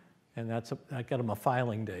 And that got them a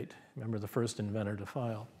filing date. Remember, the first inventor to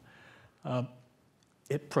file.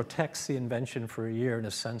 It protects the invention for a year in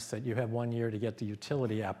a sense that you have 1 year to get the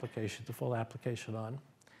utility application, the full application on,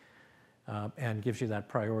 and gives you that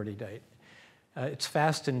priority date. It's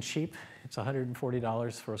fast and cheap. It's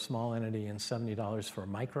 $140 for a small entity and $70 for a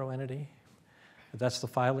micro entity. That's the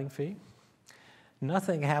filing fee.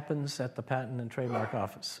 Nothing happens at the Patent and Trademark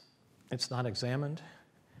Office. It's not examined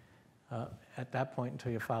at that point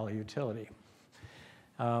until you file a utility.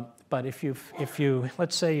 But if you,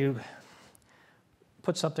 let's say you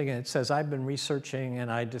put something in, it says, I've been researching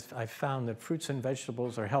and I found that fruits and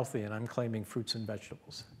vegetables are healthy and I'm claiming fruits and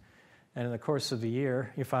vegetables. And in the course of the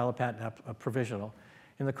year, you file a patent, a provisional.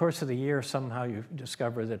 In the course of the year, somehow you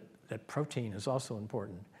discover that protein is also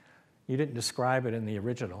important. You didn't describe it in the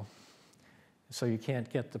original, so you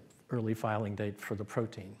can't get the early filing date for the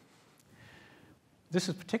protein. This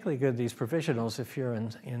is particularly good, these provisionals, if you're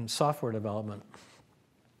in software development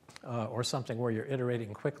or something where you're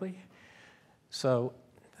iterating quickly. So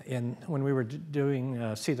when we were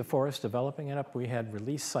doing See the Forest, developing it up, we had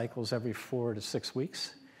release cycles every 4 to 6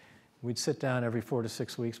 weeks. We'd sit down every 4 to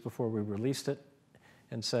 6 weeks before we released it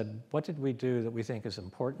and said, what did we do that we think is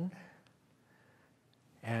important?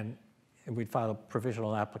 And we'd file a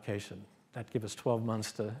provisional application. That'd give us 12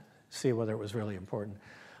 months to see whether it was really important.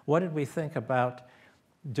 What did we think about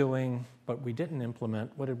doing, but we didn't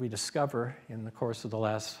implement? What did we discover in the course of the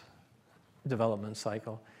last development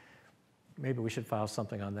cycle? Maybe we should file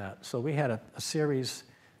something on that. So we had a series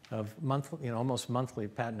of monthly, almost monthly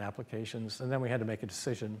patent applications, and then we had to make a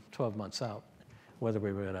decision 12 months out whether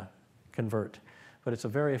we were going to convert. But it's a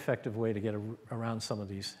very effective way to get around some of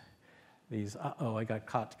these uh-oh, I got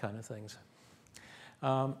caught kind of things.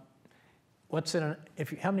 What's in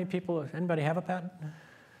how many people, anybody have a patent?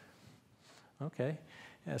 Okay,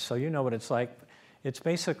 yeah, so you know what it's like. It's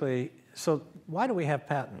basically, so why do we have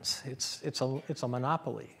patents? It's a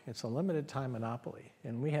monopoly. It's a limited time monopoly,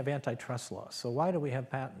 and we have antitrust laws. So why do we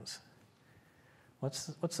have patents? What's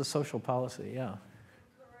the social policy? Yeah.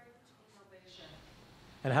 Encourage innovation.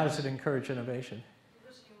 And how does it encourage innovation?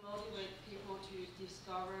 Because you motivate people to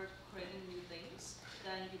discover, creating new things,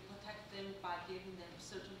 then you protect them by giving them a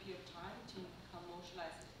certain period of time to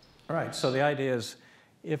commercialize it. All right, so the idea is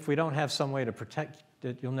if we don't have some way to protect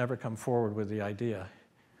it, you'll never come forward with the idea.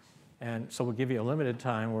 And so we'll give you a limited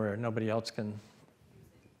time where nobody else can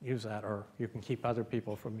use that, or you can keep other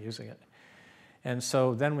people from using it. And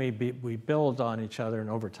so then we build on each other, and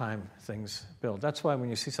over time things build. That's why when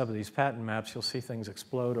you see some of these patent maps, you'll see things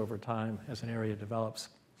explode over time as an area develops.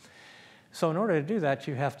 So in order to do that,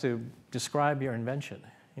 you have to describe your invention.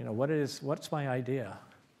 What's my idea?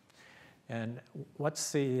 And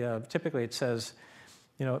typically it says,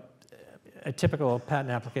 a typical patent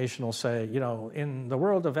application will say, in the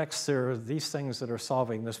world of X, there are these things that are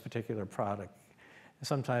solving this particular product.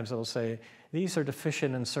 Sometimes it'll say, these are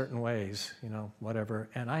deficient in certain ways, whatever,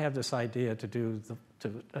 and I have this idea to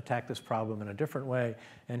attack this problem in a different way,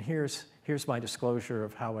 and here's my disclosure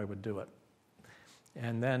of how I would do it.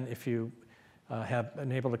 And then if you have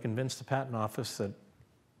been able to convince the patent office that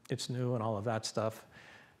it's new and all of that stuff,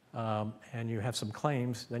 and you have some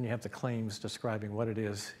claims, then you have the claims describing what it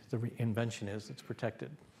is, the invention is that's protected.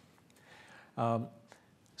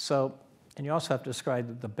 And you also have to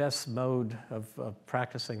describe the best mode of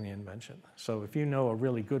practicing the invention. So if you know a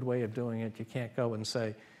really good way of doing it, you can't go and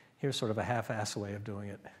say, here's sort of a half-ass way of doing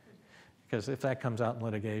it. Because if that comes out in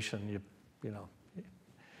litigation,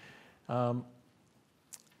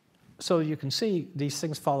 so you can see these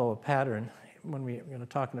things follow a pattern. When we're going to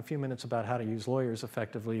talk in a few minutes about how to use lawyers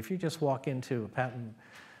effectively, if you just walk into a patent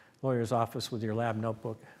lawyer's office with your lab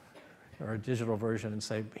notebook or a digital version and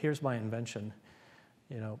say, here's my invention,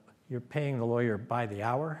 you're paying the lawyer by the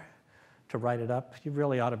hour to write it up. You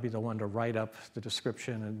really ought to be the one to write up the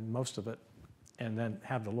description and most of it, and then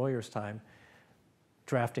have the lawyer's time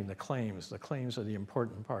drafting the claims. The claims are the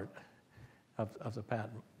important part of the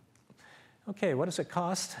patent. Okay, what does it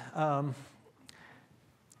cost?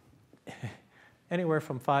 Anywhere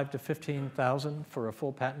from $5,000 to $15,000 for a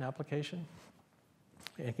full patent application.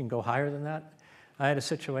 It can go higher than that. I had a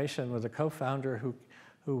situation with a co-founder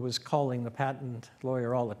who was calling the patent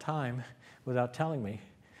lawyer all the time without telling me,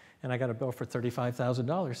 and I got a bill for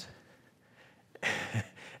 $35,000.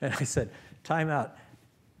 And I said, time out.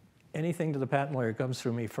 Anything to the patent lawyer comes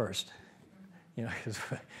through me first.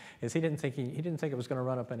 Because he didn't think it was going to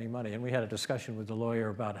run up any money. And we had a discussion with the lawyer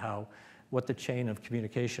about what the chain of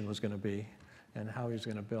communication was going to be and how he was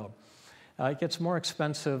going to bill. It gets more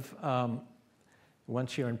expensive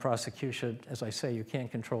once you're in prosecution. As I say, you can't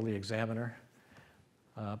control the examiner.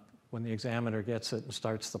 When the examiner gets it and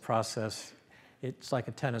starts the process, it's like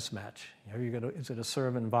a tennis match. Is it a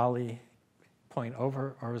serve and volley point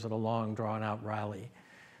over, or is it a long, drawn-out rally?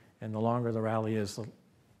 And the longer the rally is, the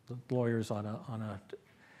lawyer's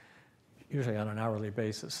usually on an hourly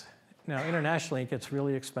basis. Now, internationally, it gets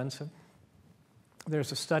really expensive.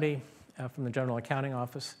 There's a study from the General Accounting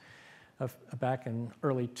Office back in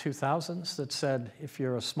early 2000s that said if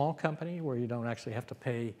you're a small company where you don't actually have to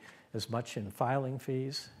pay as much in filing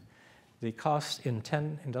fees, the cost in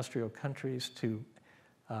 10 industrial countries to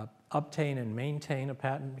obtain and maintain a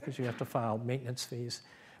patent, because you have to file maintenance fees,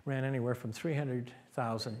 ran anywhere from $300,000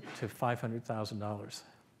 to $500,000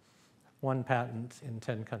 one patent in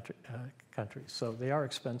 10 countries. So they are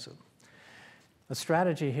expensive. The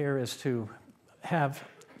strategy here is to have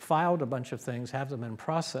filed a bunch of things, have them in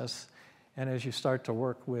process, and as you start to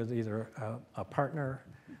work with either a partner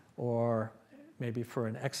or maybe for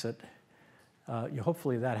an exit,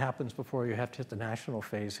 hopefully that happens before you have to hit the national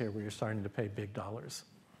phase here where you're starting to pay big dollars.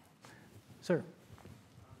 Sir? To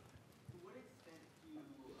what extent do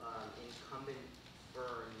incumbent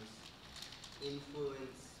firms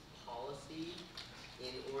influence policy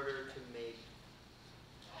in order to make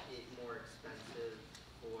it more expensive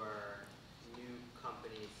for new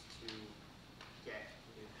companies to get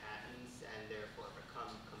new patents and therefore become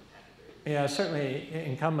competitors? Yeah, certainly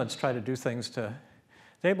incumbents try to do things to,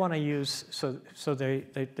 they want to use, so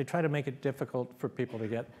they try to make it difficult for people to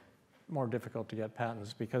get, more difficult to get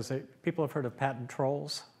patents because people have heard of patent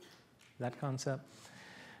trolls, that concept.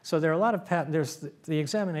 So there are a lot of patents, the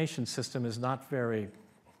examination system is not very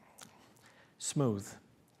smooth.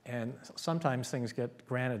 And sometimes things get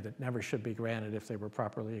granted that never should be granted if they were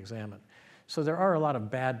properly examined. So there are a lot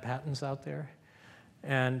of bad patents out there.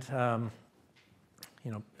 And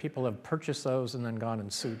people have purchased those and then gone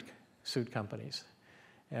and sued companies.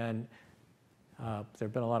 And there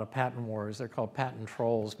have been a lot of patent wars. They're called patent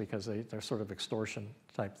trolls because they're sort of extortion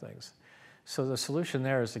type things. So the solution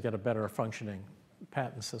there is to get a better functioning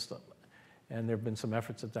patent system. And there have been some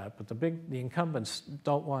efforts at that. But the incumbents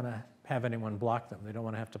don't want to have anyone block them. They don't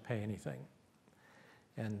want to have to pay anything.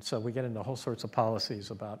 And so we get into whole sorts of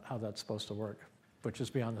policies about how that's supposed to work, which is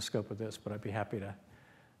beyond the scope of this, but I'd be happy to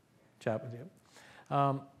chat with you.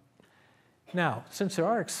 Now, since they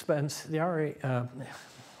are expensive,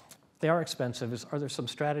 are there some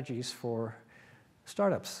strategies for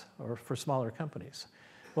startups or for smaller companies?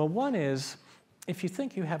 Well, one is, if you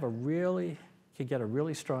think you have could get a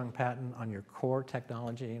really strong patent on your core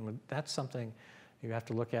technology, and that's something you have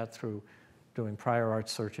to look at through doing prior art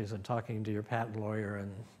searches and talking to your patent lawyer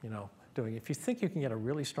and, if you think you can get a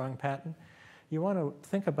really strong patent, you want to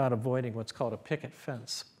think about avoiding what's called a picket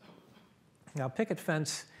fence. Now, picket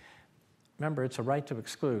fence, remember, it's a right to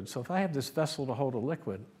exclude. So if I have this vessel to hold a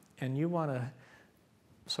liquid and you want to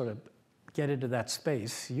sort of get into that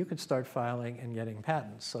space, you could start filing and getting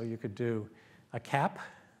patents. So you could do a cap,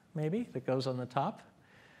 maybe, that goes on the top,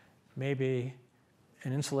 maybe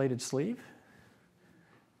an insulated sleeve,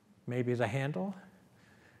 maybe the handle,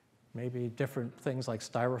 maybe different things like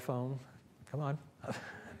styrofoam. Come on.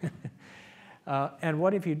 And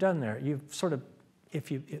what have you done there? You've sort of,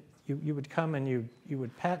 you would come and you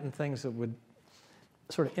would patent things that would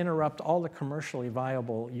sort of interrupt all the commercially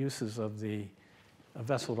viable uses of a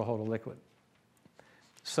vessel to hold a liquid.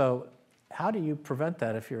 So how do you prevent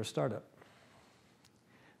that if you're a startup?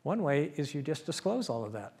 One way is you just disclose all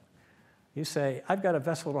of that. You say, I've got a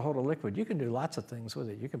vessel to hold a liquid. You can do lots of things with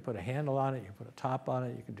it. You can put a handle on it, you can put a top on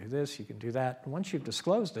it, you can do this, you can do that. And once you've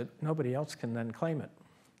disclosed it, nobody else can then claim it.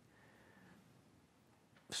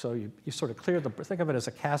 So you sort of clear think of it as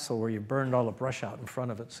a castle where you burned all the brush out in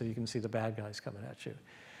front of it so you can see the bad guys coming at you.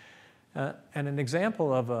 And an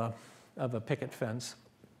example of a picket fence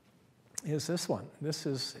is this one.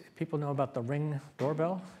 People know about the Ring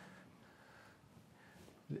doorbell.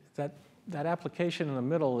 That application in the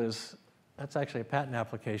middle that's actually a patent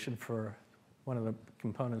application for one of the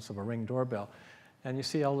components of a Ring doorbell. And you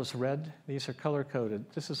see all this red? These are color-coded.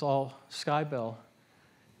 This is all Skybell.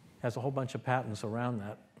 Has a whole bunch of patents around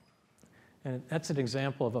that. And that's an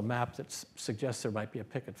example of a map that suggests there might be a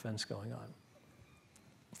picket fence going on.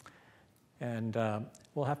 And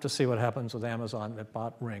we'll have to see what happens with Amazon that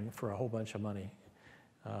bought Ring for a whole bunch of money.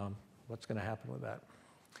 What's going to happen with that?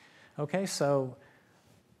 Okay, so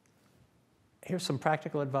here's some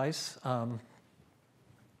practical advice.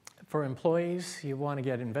 For employees, you want to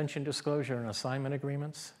get invention disclosure and assignment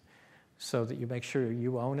agreements so that you make sure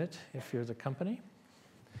you own it if you're the company.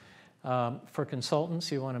 For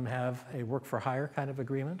consultants, you want to have a work-for-hire kind of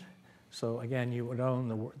agreement. So again, you would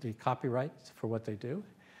own the copyright for what they do,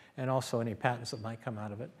 and also any patents that might come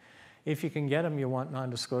out of it. If you can get them, you want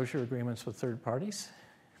non-disclosure agreements with third parties.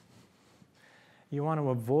 You want to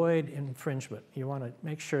avoid infringement. You want to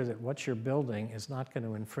make sure that what you're building is not going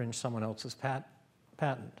to infringe someone else's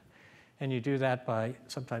patent. And you do that by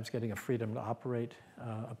sometimes getting a freedom to operate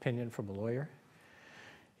opinion from a lawyer.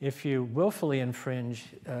 If you willfully infringe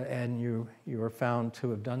and you are found to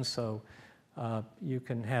have done so, you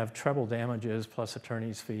can have treble damages plus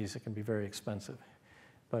attorney's fees. It can be very expensive.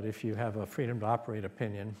 But if you have a freedom to operate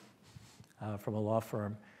opinion from a law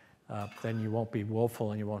firm, then you won't be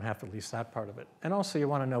willful and you won't have to lease that part of it. And also you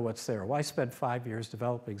want to know what's there. Why spend 5 years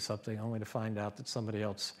developing something only to find out that somebody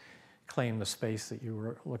else claimed the space that you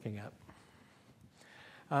were looking at?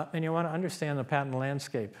 And you want to understand the patent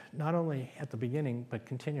landscape, not only at the beginning, but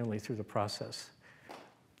continually through the process,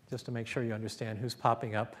 just to make sure you understand who's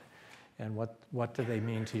popping up and what do they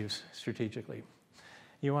mean to you strategically.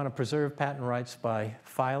 You want to preserve patent rights by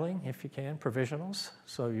filing, if you can, provisionals,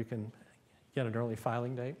 so you can get an early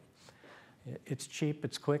filing date. It's cheap,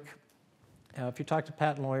 it's quick. If you talk to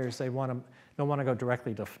patent lawyers, they don't want to go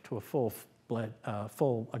directly to a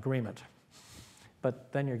full agreement.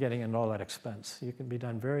 But then you're getting into all that expense. You can be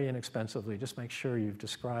done very inexpensively. Just make sure you've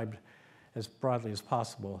described as broadly as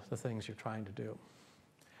possible the things you're trying to do.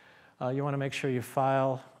 You want to make sure you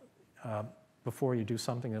file before you do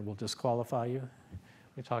something that will disqualify you.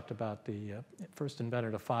 We talked about the first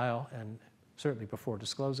inventor to file, and certainly before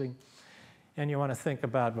disclosing. And you want to think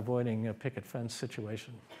about avoiding a picket fence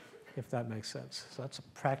situation, if that makes sense. So that's a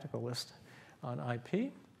practical list on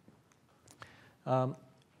IP.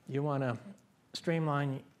 You want to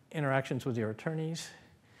streamline interactions with your attorneys.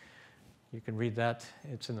 You can read that.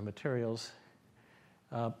 It's in the materials.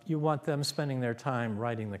 You want them spending their time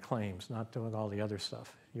writing the claims, not doing all the other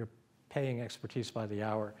stuff. You're paying expertise by the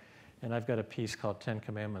hour. And I've got a piece called 10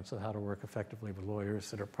 Commandments of How to Work Effectively with Lawyers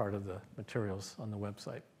that are part of the materials on the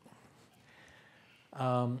website.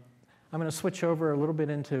 I'm going to switch over a little bit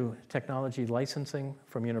into technology licensing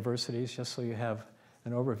from universities, just so you have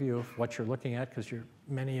an overview of what you're looking at, because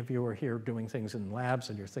many of you are here doing things in labs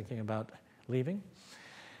and you're thinking about leaving.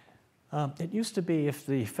 It used to be if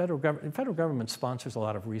the federal government sponsors a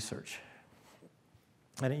lot of research.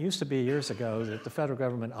 And it used to be years ago that the federal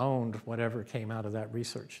government owned whatever came out of that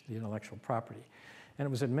research, the intellectual property. And it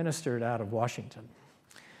was administered out of Washington.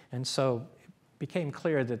 And so it became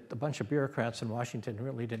clear that a bunch of bureaucrats in Washington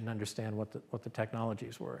really didn't understand what the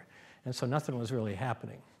technologies were. And so nothing was really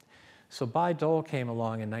happening. So Bayh-Dole came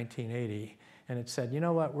along in 1980, and it said, you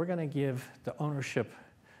know what, we're going to give the ownership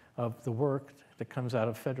of the work that comes out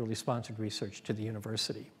of federally sponsored research to the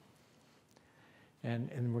university.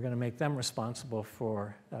 And we're going to make them responsible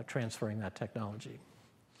for transferring that technology.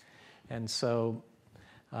 And so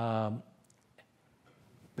that's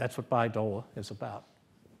what Bayh-Dole is about.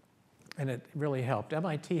 And it really helped.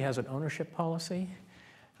 MIT has an ownership policy,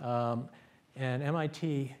 and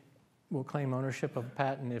MIT will claim ownership of a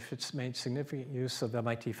patent if it's made significant use of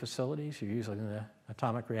MIT facilities. You're using the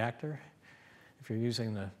atomic reactor. If you're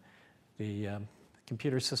using the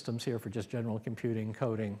computer systems here for just general computing,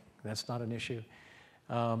 coding, that's not an issue.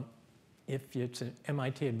 If it's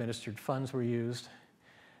MIT-administered funds were used,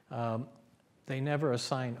 they never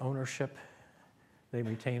assign ownership. They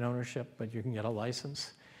retain ownership, but you can get a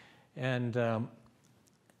license. And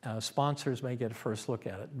sponsors may get a first look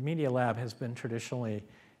at it. Media Lab has been traditionally,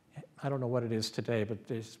 I don't know what it is today, but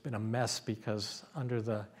there's been a mess because under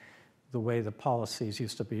the way the policies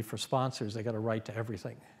used to be for sponsors, they got a right to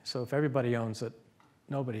everything. So if everybody owns it,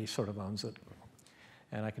 nobody sort of owns it.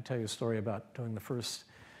 And I can tell you a story about doing the first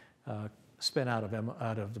spin out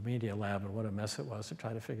of the Media Lab and what a mess it was to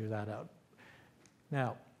try to figure that out.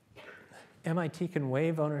 Now, MIT can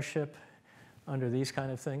waive ownership under these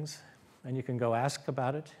kind of things, and you can go ask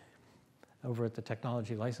about it over at the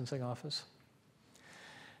Technology Licensing Office.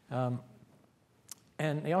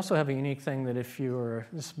 And they also have a unique thing that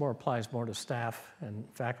this applies more to staff and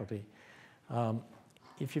faculty.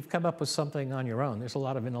 If you've come up with something on your own, there's a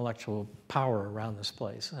lot of intellectual power around this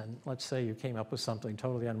place. And let's say you came up with something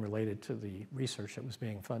totally unrelated to the research that was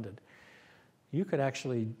being funded. You could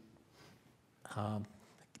actually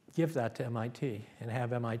give that to MIT and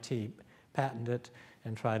have MIT patent it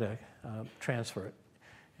and try to transfer it.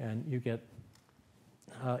 And you get,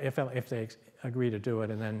 if they agree to do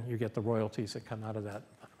it, and then you get the royalties that come out of that.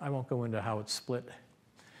 I won't go into how it's split.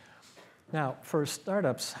 Now, for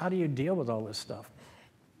startups, how do you deal with all this stuff?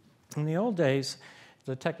 In the old days,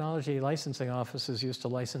 the technology licensing offices used to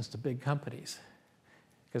license to big companies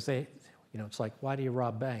because it's like, why do you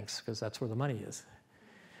rob banks? Because that's where the money is,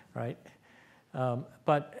 right?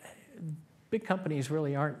 But big companies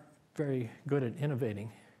really aren't very good at innovating.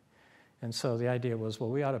 And so the idea was, well,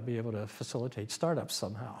 we ought to be able to facilitate startups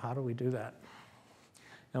somehow. How do we do that?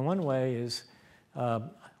 And one way is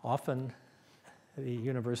often the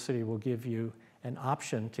university will give you an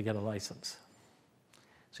option to get a license.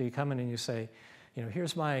 So you come in and you say,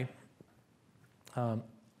 here's my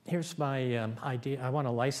idea. I want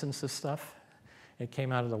to license this stuff. It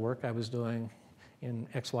came out of the work I was doing in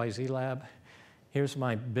XYZ lab. Here's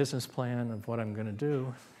my business plan of what I'm going to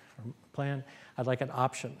do. I'd like an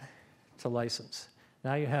option to license.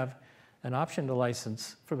 Now you have an option to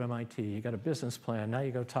license from MIT. You got a business plan. Now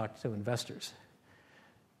you go talk to investors.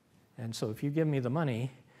 And so if you give me the money,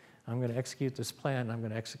 I'm going to execute this plan. I'm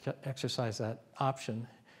going to exercise that option,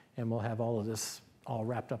 and we'll have all of this all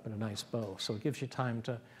wrapped up in a nice bow. So it gives you time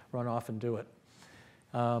to run off and do it.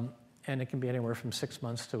 And it can be anywhere from 6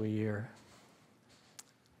 months to a year.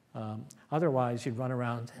 Otherwise, you'd run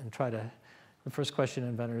around and try to, the first question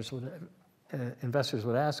investors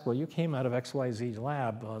would ask, well, you came out of XYZ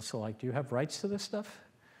lab, so like, do you have rights to this stuff?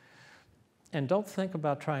 And don't think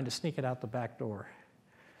about trying to sneak it out the back door,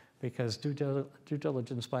 because due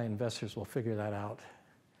diligence by investors will figure that out.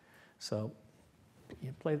 So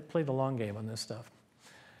you play the long game on this stuff.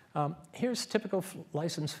 Here's typical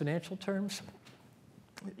licensed financial terms.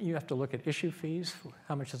 You have to look at issue fees.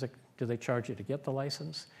 How much do they charge you to get the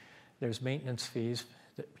license? There's maintenance fees,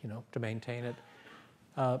 to maintain it.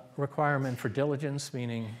 Requirement for diligence,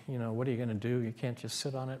 meaning, what are you going to do? You can't just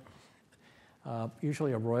sit on it.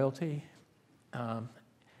 Usually a royalty,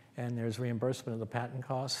 and there's reimbursement of the patent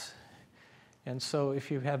costs. And so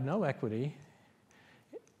if you have no equity,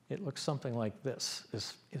 it looks something like this,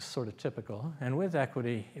 is sort of typical. And with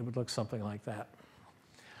equity, it would look something like that.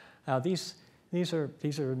 Now these are,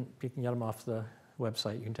 you can get them off the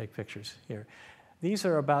website, you can take pictures here. These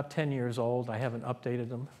are about 10 years old. I haven't updated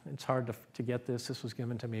them. It's hard to get this. This was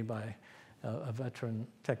given to me by a veteran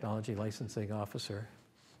technology licensing officer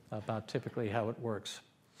about typically how it works.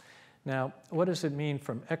 Now, what does it mean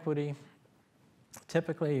from equity?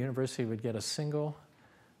 Typically, a university would get a single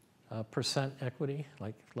percent equity,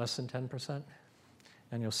 like less than 10%.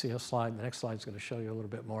 And you'll see a slide. The next slide is going to show you a little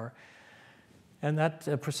bit more. And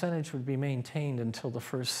that percentage would be maintained until the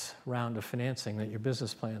first round of financing that your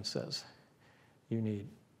business plan says you need.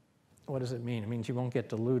 What does it mean? It means you won't get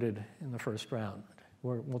diluted in the first round.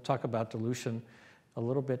 We'll talk about dilution a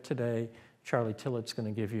little bit today. Charlie Tillett's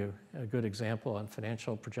going to give you a good example on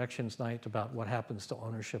Financial Projections Night about what happens to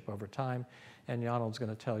ownership over time. And Ronald's going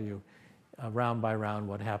to tell you round by round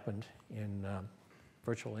what happened in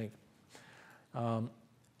Virtual Inc.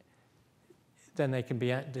 Then they can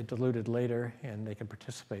be diluted later and they can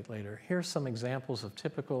participate later. Here's some examples of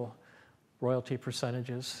typical royalty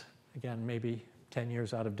percentages. Again, maybe 10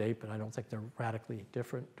 years out of date, but I don't think they're radically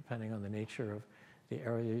different depending on the nature of the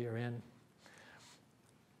area you're in.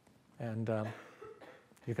 And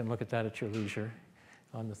you can look at that at your leisure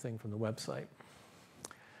on the thing from the website.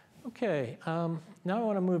 Okay, now I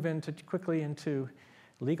want to move quickly into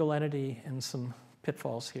legal entity and some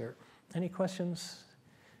pitfalls here. Any questions?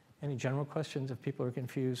 Any general questions? If people are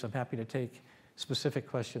confused, I'm happy to take specific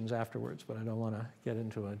questions afterwards, but I don't want to get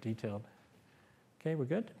into a detailed. Okay, we're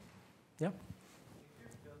good? Yep.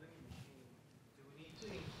 If you're building a machine, do we need to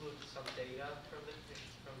include some data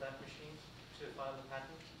from that machine to file the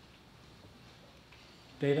patent?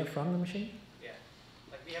 Data from the machine? Yeah.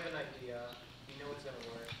 Like we have an idea, we know it's going to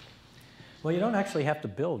work. Well, you don't actually have to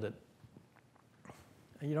build it.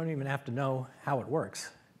 You don't even have to know how it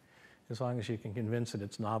works, as long as you can convince it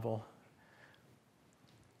it's novel.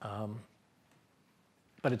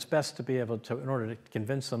 But it's best to be able to, in order to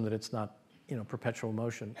convince them that it's not, perpetual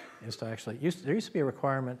motion, is to actually, there used to be a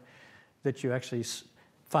requirement that you actually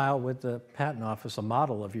file with the patent office a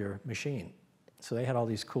model of your machine. So they had all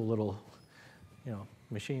these cool little,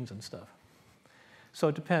 machines and stuff. So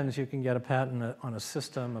it depends. You can get a patent on a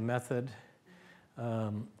system, a method,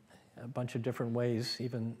 a bunch of different ways,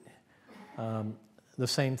 even the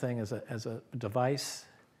same thing as a device,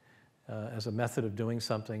 as a method of doing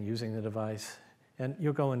something, using the device. And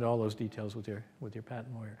you'll go into all those details with your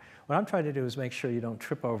patent lawyer. What I'm trying to do is make sure you don't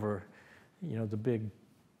trip over, the big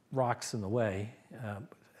rocks in the way,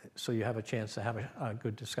 so you have a chance to have a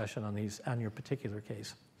good discussion on these, on your particular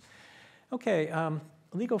case. Okay,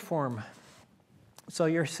 legal form. So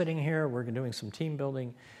you're sitting here, we're doing some team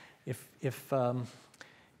building. If 2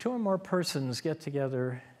 or more persons get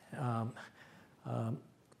together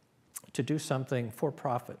to do something for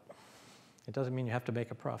profit, it doesn't mean you have to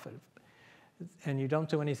make a profit. And you don't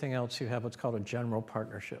do anything else, you have what's called a general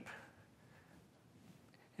partnership.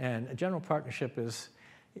 And a general partnership is,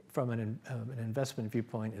 from an investment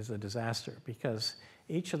viewpoint, is a disaster because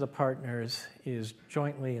each of the partners is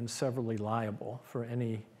jointly and severally liable for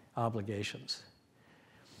any obligations.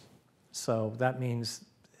 So that means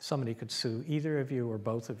somebody could sue either of you or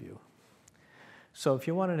both of you. So if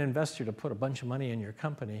you want an investor to put a bunch of money in your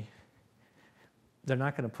company, they're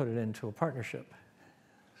not going to put it into a partnership.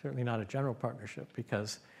 Certainly not a general partnership,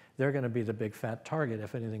 because they're going to be the big fat target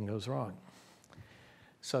if anything goes wrong.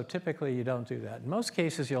 So typically you don't do that. In most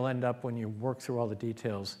cases, you'll end up, when you work through all the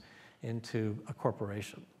details, into a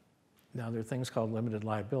corporation. Now, there are things called limited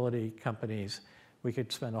liability companies. We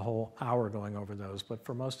could spend a whole hour going over those, but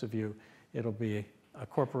for most of you, it'll be a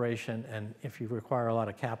corporation, and if you require a lot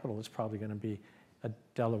of capital, it's probably going to be a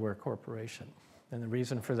Delaware corporation. And the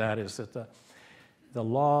reason for that is that the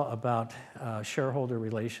law about shareholder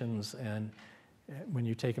relations and when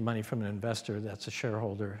you take money from an investor that's a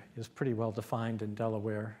shareholder is pretty well defined in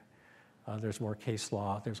Delaware. There's more case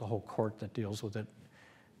law. There's a whole court that deals with it.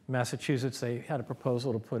 Massachusetts, they had a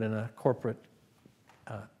proposal to put in a corporate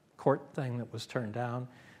court thing that was turned down.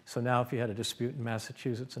 So now if you had a dispute in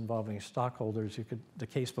Massachusetts involving stockholders, the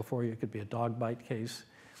case before you could be a dog bite case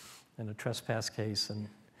and a trespass case. And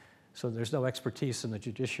so there's no expertise in the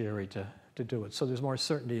judiciary to do it. So there's more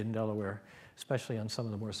certainty in Delaware, especially on some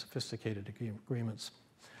of the more sophisticated agreements.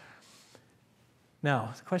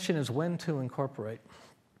 Now, the question is when to incorporate.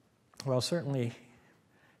 Well, certainly,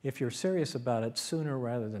 if you're serious about it, sooner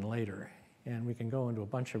rather than later. And we can go into a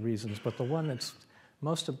bunch of reasons, but the one that's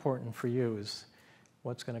most important for you is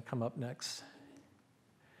what's going to come up next.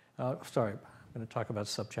 Sorry, I'm going to talk about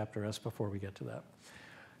subchapter S before we get to that.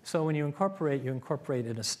 So when you incorporate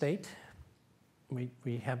in a state.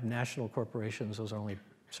 We have national corporations. Those are only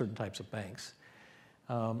certain types of banks.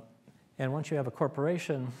 And once you have a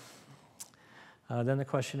corporation, then the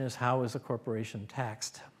question is, how is a corporation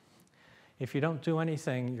taxed? If you don't do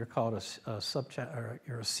anything, you're called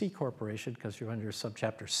you're a C corporation because you're under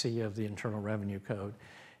subchapter C of the Internal Revenue Code.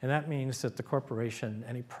 And that means that the corporation,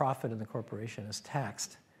 any profit in the corporation is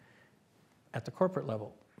taxed at the corporate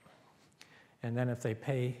level. And then if they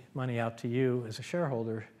pay money out to you as a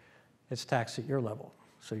shareholder, it's taxed at your level.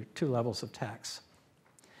 So you're 2 levels of tax.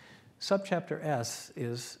 Subchapter S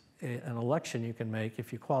is an election you can make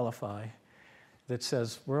if you qualify that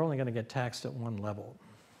says we're only going to get taxed at 1 level.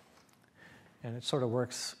 And it sort of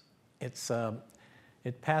works,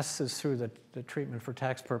 it passes through the treatment for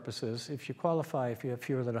tax purposes. If you qualify, if you have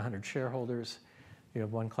fewer than 100 shareholders, you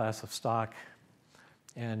have 1 class of stock,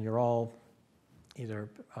 and you're all either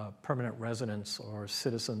permanent residents or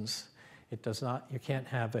citizens, it does not, you can't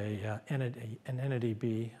have an entity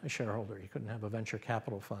be a shareholder. You couldn't have a venture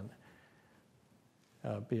capital fund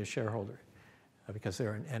be a shareholder because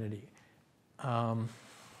they're an entity.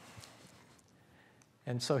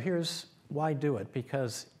 And so here's why do it?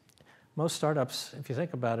 Because most startups, if you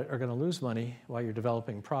think about it, are going to lose money while you're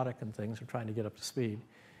developing product and things or trying to get up to speed.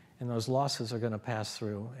 And those losses are going to pass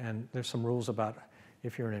through. And there's some rules about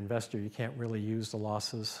if you're an investor, you can't really use the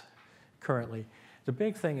losses currently. The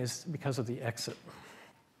big thing is because of the exit.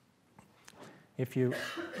 If you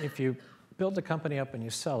build the company up and you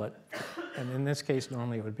sell it, and in this case,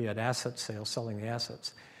 normally it would be an asset sale, selling the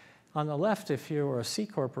assets. On the left, if you were a C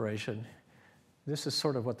corporation, this is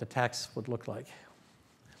sort of what the tax would look like.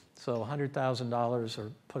 So $100,000,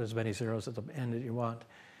 or put as many zeros at the end that you want.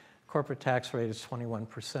 Corporate tax rate is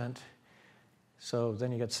 21%. So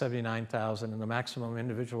then you get $79,000, and the maximum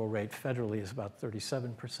individual rate federally is about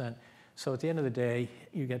 37%. So at the end of the day,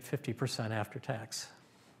 you get 50% after tax.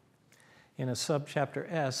 In a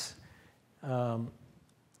subchapter S,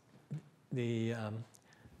 the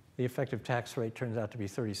effective tax rate turns out to be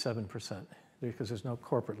 37% because there's no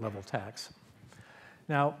corporate level tax.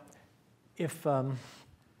 Now, if the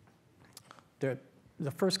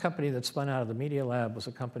first company that spun out of the Media Lab was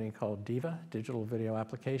a company called Diva, Digital Video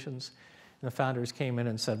Applications, and the founders came in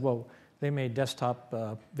and said, well, they made desktop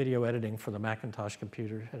video editing for the Macintosh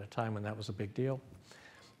computer at a time when that was a big deal.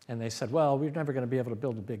 And they said, well, we're never going to be able to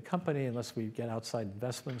build a big company unless we get outside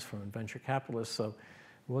investments from venture capitalists, so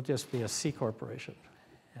we'll just be a C corporation.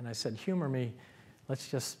 And I said, humor me, let's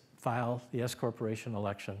just file the S corporation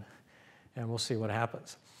election, and we'll see what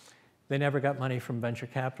happens. They never got money from venture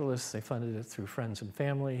capitalists. They funded it through friends and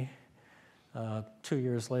family. 2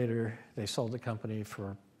 years later, they sold the company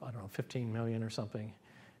for, I don't know, $15 million or something.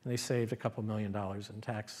 And they saved a couple $1 million in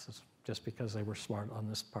taxes just because they were smart on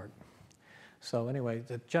this part. So anyway,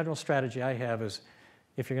 the general strategy I have is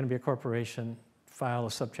if you're going to be a corporation, file a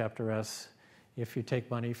subchapter S. If you take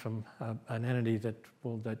money from an entity that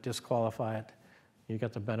will disqualify it, you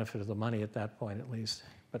get the benefit of the money at that point at least,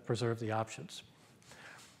 but preserve the options.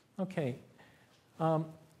 Okay, now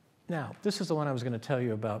this is the one I was going to tell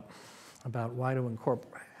you about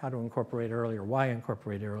how to incorporate early or why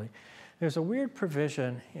incorporate early. There's a weird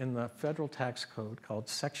provision in the federal tax code called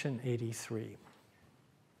Section 83.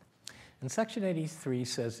 And Section 83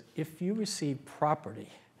 says if you receive property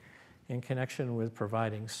in connection with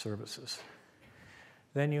providing services,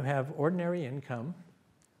 then you have ordinary income.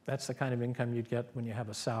 That's the kind of income you'd get when you have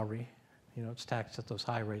a salary. You know, it's taxed at those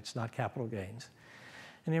high rates, not capital gains.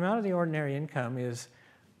 And the amount of the ordinary income is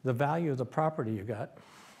the value of the property you got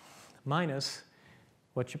minus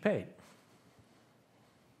what you paid.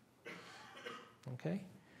 Okay?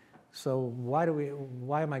 So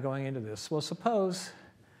why am I going into this? Well, suppose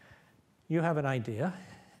you have an idea,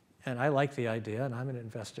 and I like the idea, and I'm an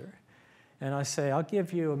investor, and I say, I'll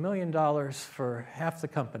give you $1 million for half the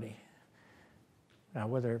company. Now,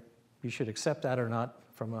 whether you should accept that or not,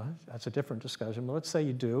 that's a different discussion, but let's say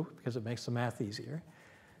you do, because it makes the math easier.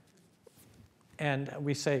 And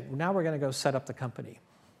we say, now we're going to go set up the company.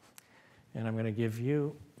 And I'm going to give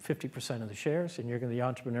you 50% of the shares, and you're going to be the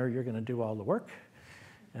entrepreneur, you're going to do all the work.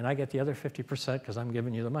 And I get the other 50% because I'm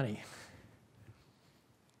giving you the money.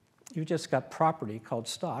 You just got property called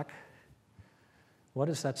stock. What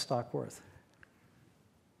is that stock worth?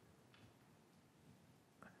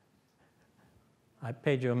 I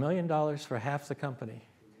paid you $1 million for half the company.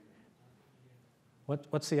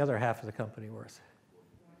 What's the other half of the company worth?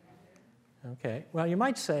 Okay, well, you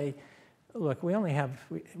might say, look, we have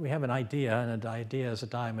an idea, and an idea is a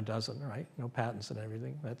dime a dozen, right? No patents and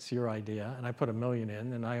everything. That's your idea, and I put $1 million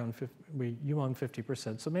in, and you own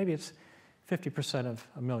 50%. So maybe it's 50% of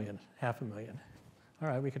 $1 million, $500,000. All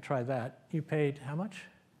right, we could try that. You paid how much?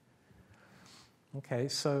 Okay,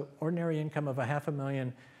 so ordinary income of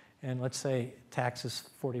 $500,000, and let's say tax is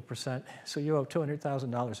 40%. So you owe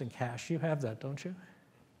 $200,000 in cash. You have that, don't you?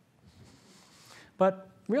 But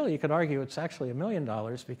really, you could argue it's actually $1 million,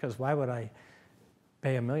 because why would I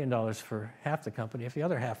pay $1 million for half the company if the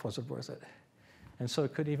other half wasn't worth it? And so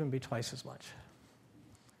it could even be twice as much.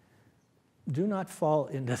 Do not fall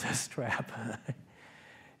into this trap.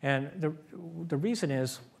 And the reason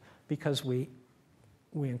is because we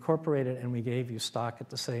incorporated and we gave you stock at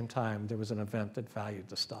the same time. There was an event that valued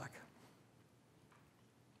the stock.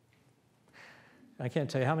 I can't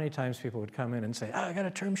tell you how many times people would come in and say, I got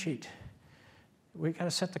a term sheet. We got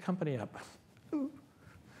to set the company up. Ooh,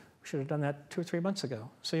 we should have done that 2 or 3 months ago.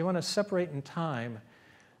 So you want to separate in time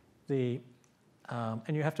and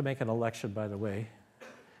you have to make an election, by the way,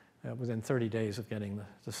 within 30 days of getting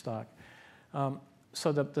the stock.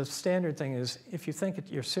 So the standard thing is, if you think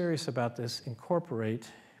you're serious about this, incorporate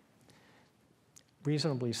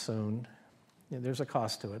reasonably soon. There's a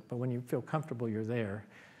cost to it, but when you feel comfortable, you're there.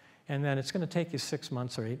 And then it's going to take you 6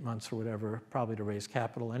 months or 8 months or whatever, probably to raise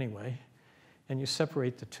capital anyway. And you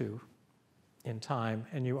separate the two in time,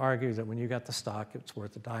 and you argue that when you got the stock, it's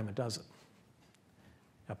worth a dime a dozen,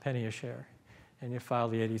 a penny a share. And you file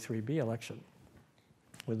the 83B election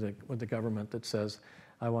with the government that says,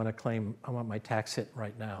 I want my tax hit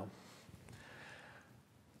right now.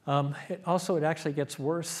 It actually gets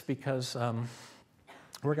worse because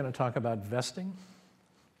we're going to talk about vesting.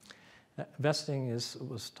 Vesting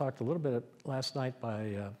was talked a little bit last night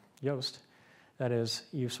by Joost. That is,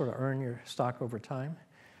 you sort of earn your stock over time.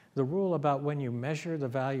 The rule about when you measure the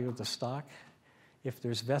value of the stock, if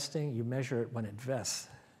there's vesting, you measure it when it vests.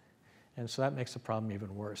 And so that makes the problem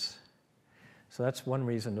even worse. So that's one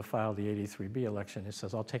reason to file the 83B election. It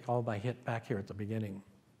says, I'll take all my hit back here at the beginning.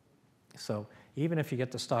 So even if you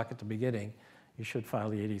get the stock at the beginning, you should file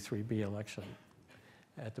the 83B election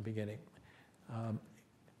at the beginning.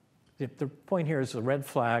 The point here is a red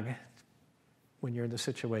flag when you're in the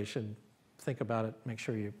situation. Think about it, make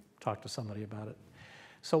sure you talk to somebody about it.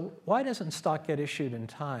 So why doesn't stock get issued in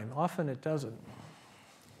time? Often it doesn't.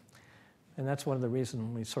 And that's one of the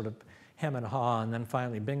reasons we sort of hem and haw, and then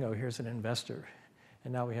finally, bingo, here's an investor.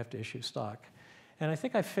 And now we have to issue stock. And I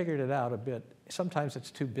think I figured it out a bit. Sometimes it's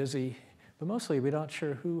too busy, but mostly we're not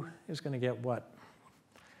sure who is going to get what.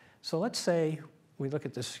 So let's say we look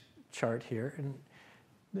at this chart here, and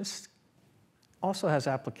this also has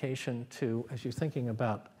application to, as you're thinking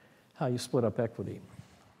about how you split up equity.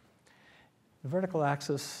 The vertical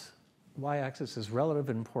axis, y-axis, is relative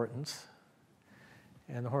importance,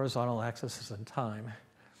 and the horizontal axis is in time.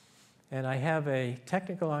 And I have a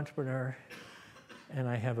technical entrepreneur and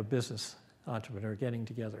I have a business entrepreneur getting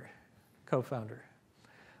together, co-founder.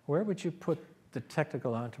 Where would you put the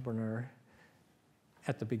technical entrepreneur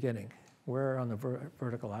at the beginning? Where on the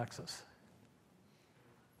vertical axis?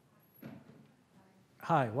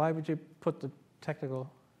 High. Why would you put the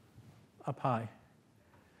technical up high?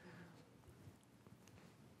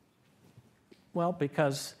 Well,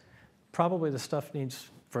 because probably the stuff needs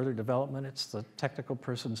further development. It's the technical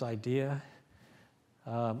person's idea.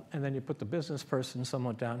 And then you put the business person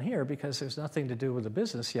somewhat down here because there's nothing to do with the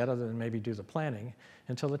business yet other than maybe do the planning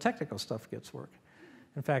until the technical stuff gets work.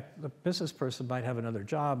 In fact, the business person might have another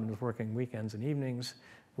job and is working weekends and evenings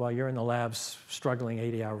while you're in the labs struggling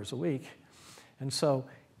 80 hours a week. And so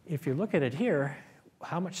if you look at it here,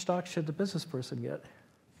 how much stock should the business person get?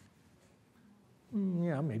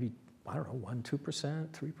 Yeah, maybe, I don't know, 1%, 2%,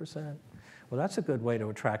 3%. Well, that's a good way to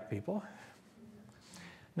attract people.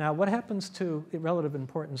 Now, what happens to relative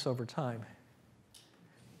importance over time?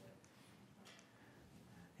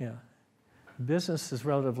 Yeah. Business is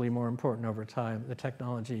relatively more important over time. The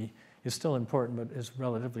technology is still important, but is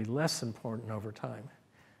relatively less important over time.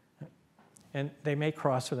 And they may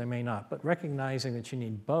cross or they may not, but recognizing that you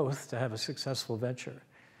need both to have a successful venture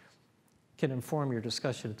can inform your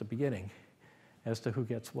discussion at the beginning as to who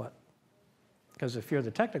gets what. Because if you're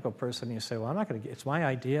the technical person, you say, well, I'm not going to get, it's my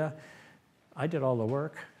idea, I did all the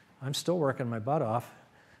work, I'm still working my butt off,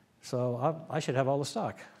 so I should have all the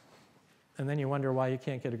stock. And then you wonder why you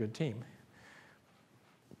can't get a good team.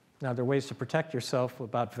 Now, there are ways to protect yourself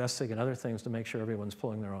about vesting and other things to make sure everyone's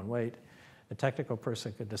pulling their own weight. The technical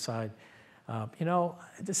person could decide, you know,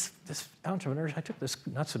 this entrepreneur, I took this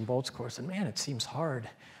nuts and bolts course, and man, it seems hard.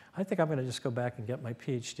 I think I'm going to just go back and get my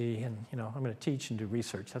PhD, and you know, I'm going to teach and do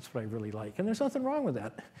research. That's what I really like. And there's nothing wrong with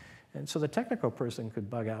that. And so the technical person could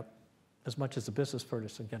bug out as much as the business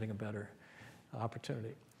person getting a better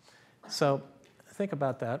opportunity. So think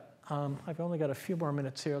about that. I've only got a few more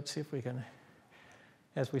minutes here. Let's see if we can,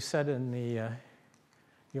 as we said in the,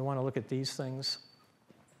 you want to look at these things.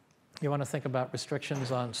 You want to think about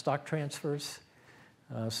restrictions on stock transfers,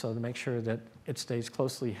 so to make sure that it stays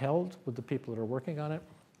closely held with the people that are working on it.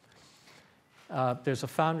 There's a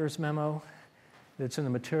founder's memo that's in the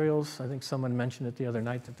materials. I think someone mentioned it the other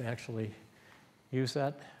night that they actually use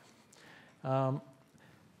that.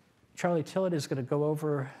 Charlie Tillett is going to go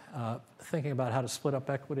over thinking about how to split up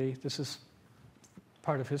equity. This is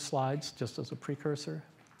part of his slides, just as a precursor.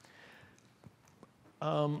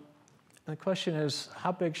 The question is,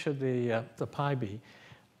 how big should the pie be?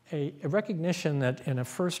 A recognition that in a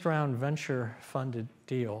first-round venture-funded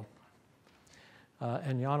deal,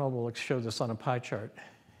 and Jana will show this on a pie chart,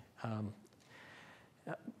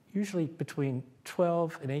 usually between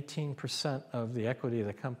 12 and 18% of the equity of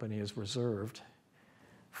the company is reserved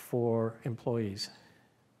for employees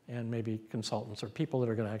and maybe consultants or people that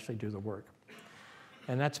are going to actually do the work.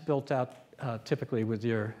 And that's built out typically with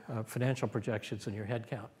your financial projections and your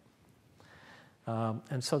headcount.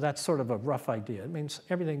 And so that's sort of a rough idea. It means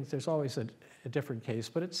everything, there's always a different case,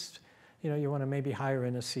 but it's, you know, you want to maybe hire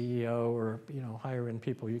in a CEO or, you know, hire in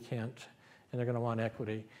people you can't, and they're going to want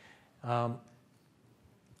equity.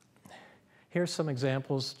 Here's some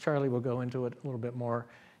examples. Charlie will go into it a little bit more.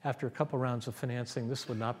 After a couple rounds of financing, this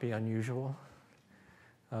would not be unusual,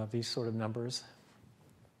 these sort of numbers.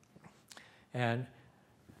 And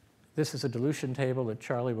this is a dilution table that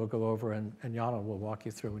Charlie will go over and Jana will walk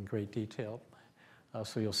you through in great detail.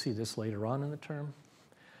 So you'll see this later on in the term.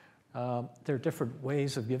 There are different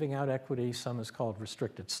ways of giving out equity. Some is called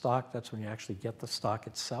restricted stock. That's when you actually get the stock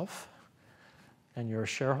itself. And you're a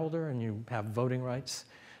shareholder and you have voting rights.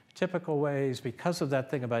 Typical ways, because of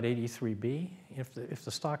that thing about 83B, if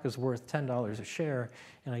the stock is worth $10 a share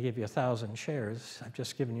and I give you 1,000 shares, I've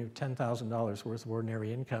just given you $10,000 worth of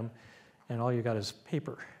ordinary income and all you got is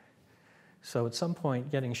paper. So at some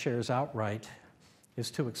point, getting shares outright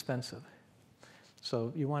is too expensive.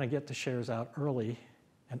 So you want to get the shares out early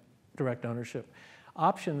and direct ownership.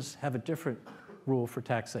 Options have a different rule for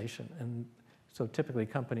taxation, and so typically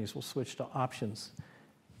companies will switch to options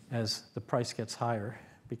as the price gets higher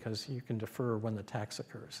because you can defer when the tax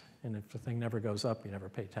occurs. And if the thing never goes up, you never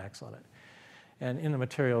pay tax on it. And in the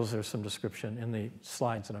materials, there's some description in the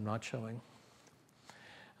slides that I'm not showing.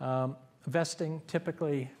 Vesting,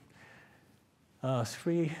 typically,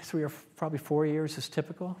 3 or probably 4 years is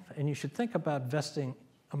typical. And you should think about vesting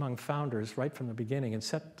among founders right from the beginning and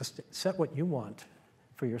set what you want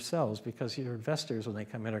for yourselves, because your investors, when they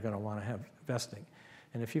come in, are going to want to have vesting.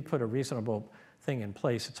 And if you put a reasonable thing in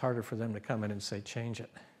place, it's harder for them to come in and say, change it.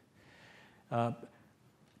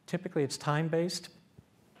 Typically, it's time-based.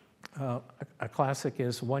 A classic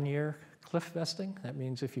is 1 year cliff vesting. That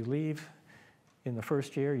means if you leave in the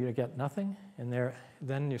first year, you get nothing, and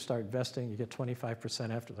then you start vesting. You get 25%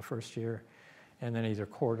 after the first year, and then either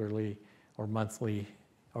quarterly or monthly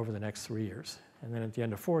over the next 3 years. And then at the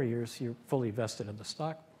end of 4 years, you're fully vested in the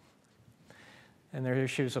stock. And there are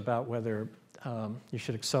issues about whether you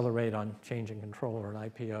should accelerate on change in control or an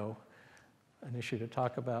IPO, an issue to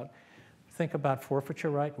talk about. Think about forfeiture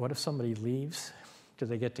right. What if somebody leaves? Do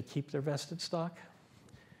they get to keep their vested stock?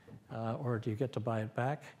 Or do you get to buy it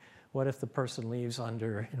back? What if the person leaves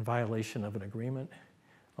in violation of an agreement,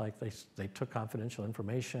 like they took confidential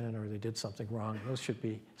information or they did something wrong? Those should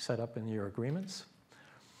be set up in your agreements.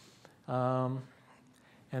 And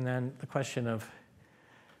then the question of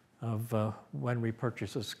when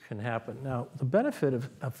repurchases can happen. Now, the benefit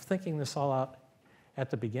of thinking this all out at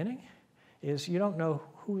the beginning is you don't know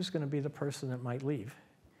who's going to be the person that might leave.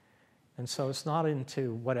 And so it's not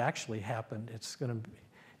into what actually happened.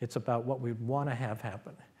 It's about what we want to have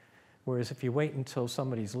happen. Whereas if you wait until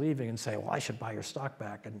somebody's leaving and say, well, I should buy your stock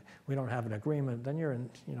back, and we don't have an agreement, then you're in,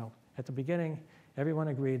 at the beginning, Everyone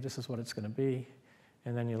agreed this is what it's going to be,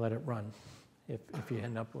 and then you let it run if you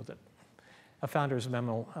end up with it. A founder's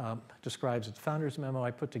memo describes it. The founder's memo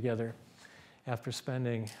I put together after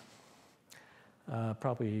spending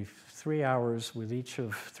probably 3 hours with each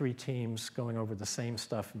of 3 teams going over the same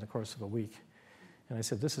stuff in the course of a week. And I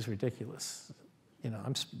said, this is ridiculous. You know,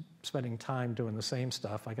 I'm spending time doing the same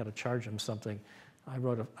stuff. I got to charge them something. I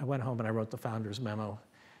went home and I wrote the founder's memo,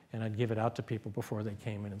 and I'd give it out to people before they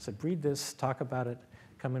came in and said, read this, talk about it,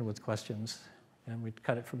 come in with questions, and we'd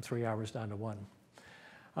cut it from 3 hours down to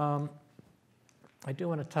 1. I do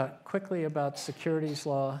want to talk quickly about securities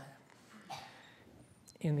law.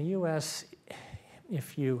 In the US,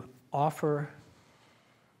 if you offer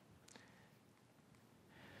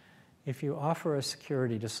a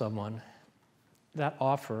security to someone, that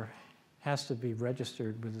offer has to be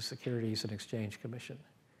registered with the Securities and Exchange Commission,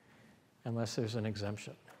 unless there's an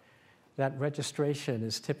exemption. That registration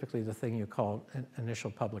is typically the thing you call an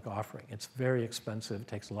initial public offering. It's very expensive,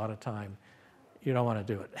 takes a lot of time. You don't want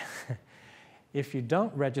to do it. If you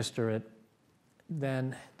don't register it,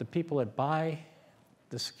 then the people that buy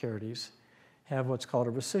the securities have what's called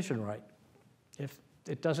a rescission right. If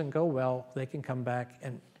it doesn't go well, they can come back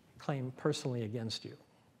and claim personally against you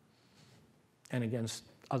and against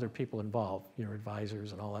other people involved, your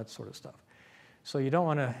advisors and all that sort of stuff. So you don't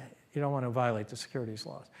want to violate the securities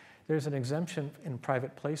laws. There's an exemption in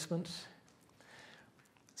private placements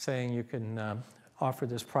saying you can offer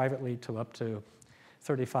this privately to up to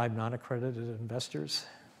 35 non-accredited investors.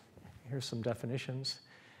 Here's some definitions.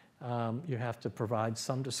 You have to provide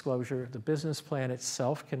some disclosure. The business plan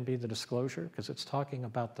itself can be the disclosure because it's talking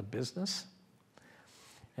about the business.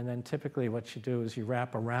 And then typically what you do is you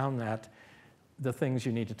wrap around that the things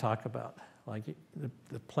you need to talk about. Like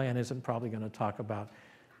the plan isn't probably going to talk about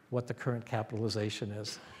what the current capitalization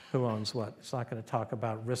is, who owns what. It's not going to talk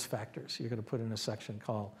about risk factors. You're going to put in a section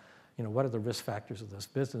called, you know, what are the risk factors of this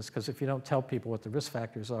business? Because if you don't tell people what the risk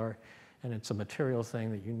factors are, and it's a material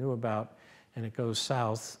thing that you knew about, and it goes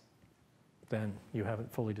south, then you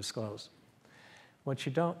haven't fully disclosed. What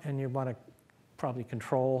you don't, and you want to probably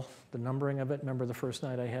control the numbering of it. Remember the first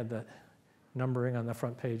night I had the numbering on the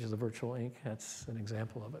front page of the virtual ink? That's an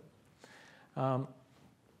example of it.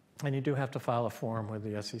 And you do have to file a form with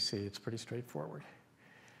the SEC. It's pretty straightforward.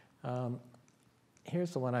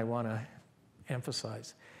 Here's the one I want to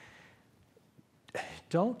emphasize.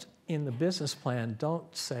 In the business plan,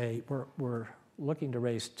 don't say we're looking to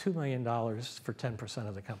raise $2 million for 10%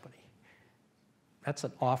 of the company. That's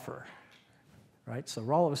an offer, right? So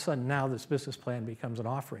all of a sudden now this business plan becomes an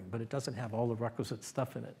offering, but it doesn't have all the requisite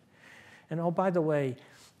stuff in it. And oh, by the way,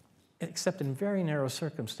 except in very narrow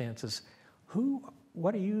circumstances,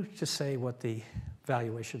 what are you to say what the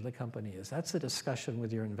valuation of the company is? That's a discussion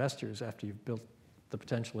with your investors after you've built the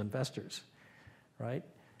potential investors, right?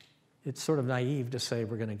 It's sort of naive to say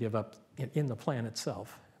we're going to give up in the plan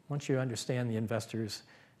itself. Once you understand the investors,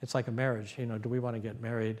 it's like a marriage. You know, do we want to get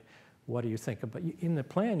married? What do you think about? In the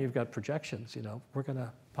plan, you've got projections. You know, we're going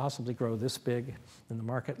to possibly grow this big, and the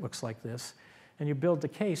market looks like this, and you build the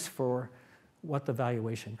case for what the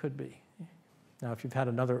valuation could be. Now, if you've had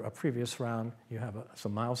a previous round, you have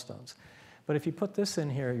some milestones. But if you put this in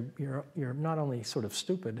here, you're not only sort of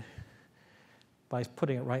stupid by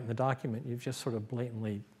putting it right in the document, you've just sort of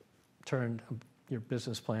blatantly turned your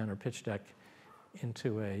business plan or pitch deck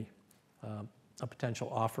into a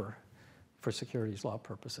potential offer for securities law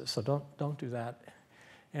purposes. So don't do that.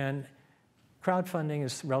 And crowdfunding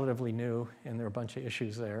is relatively new, and there are a bunch of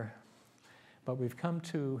issues there. But we've come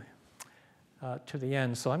to the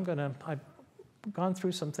end. So I've gone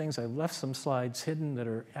through some things. I've left some slides hidden that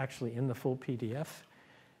are actually in the full PDF.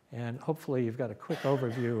 And hopefully you've got a quick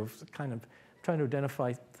overview of the kind of trying to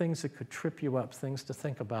identify things that could trip you up, things to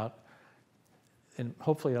think about. And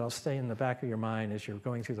hopefully that'll stay in the back of your mind as you're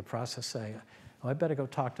going through the process saying, oh, I better go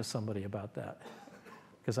talk to somebody about that.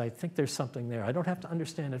 Because I think there's something there. I don't have to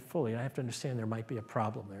understand it fully. I have to understand there might be a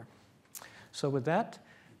problem there. So with that,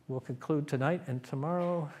 we'll conclude tonight. And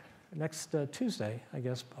tomorrow, next Tuesday, I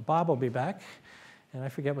guess, Bob will be back. And I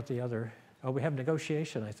forget what we have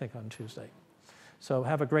negotiation, I think, on Tuesday. So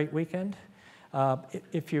have a great weekend.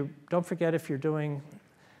 Don't forget, if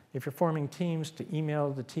you're forming teams, to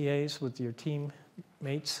email the TAs with your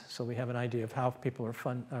teammates so we have an idea of how people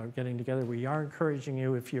are getting together. We are encouraging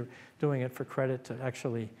you, if you're doing it for credit, to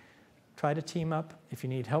actually try to team up. If you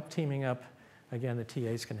need help teaming up, again, the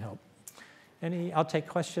TAs can help. I'll take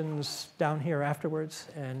questions down here afterwards,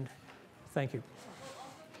 and thank you.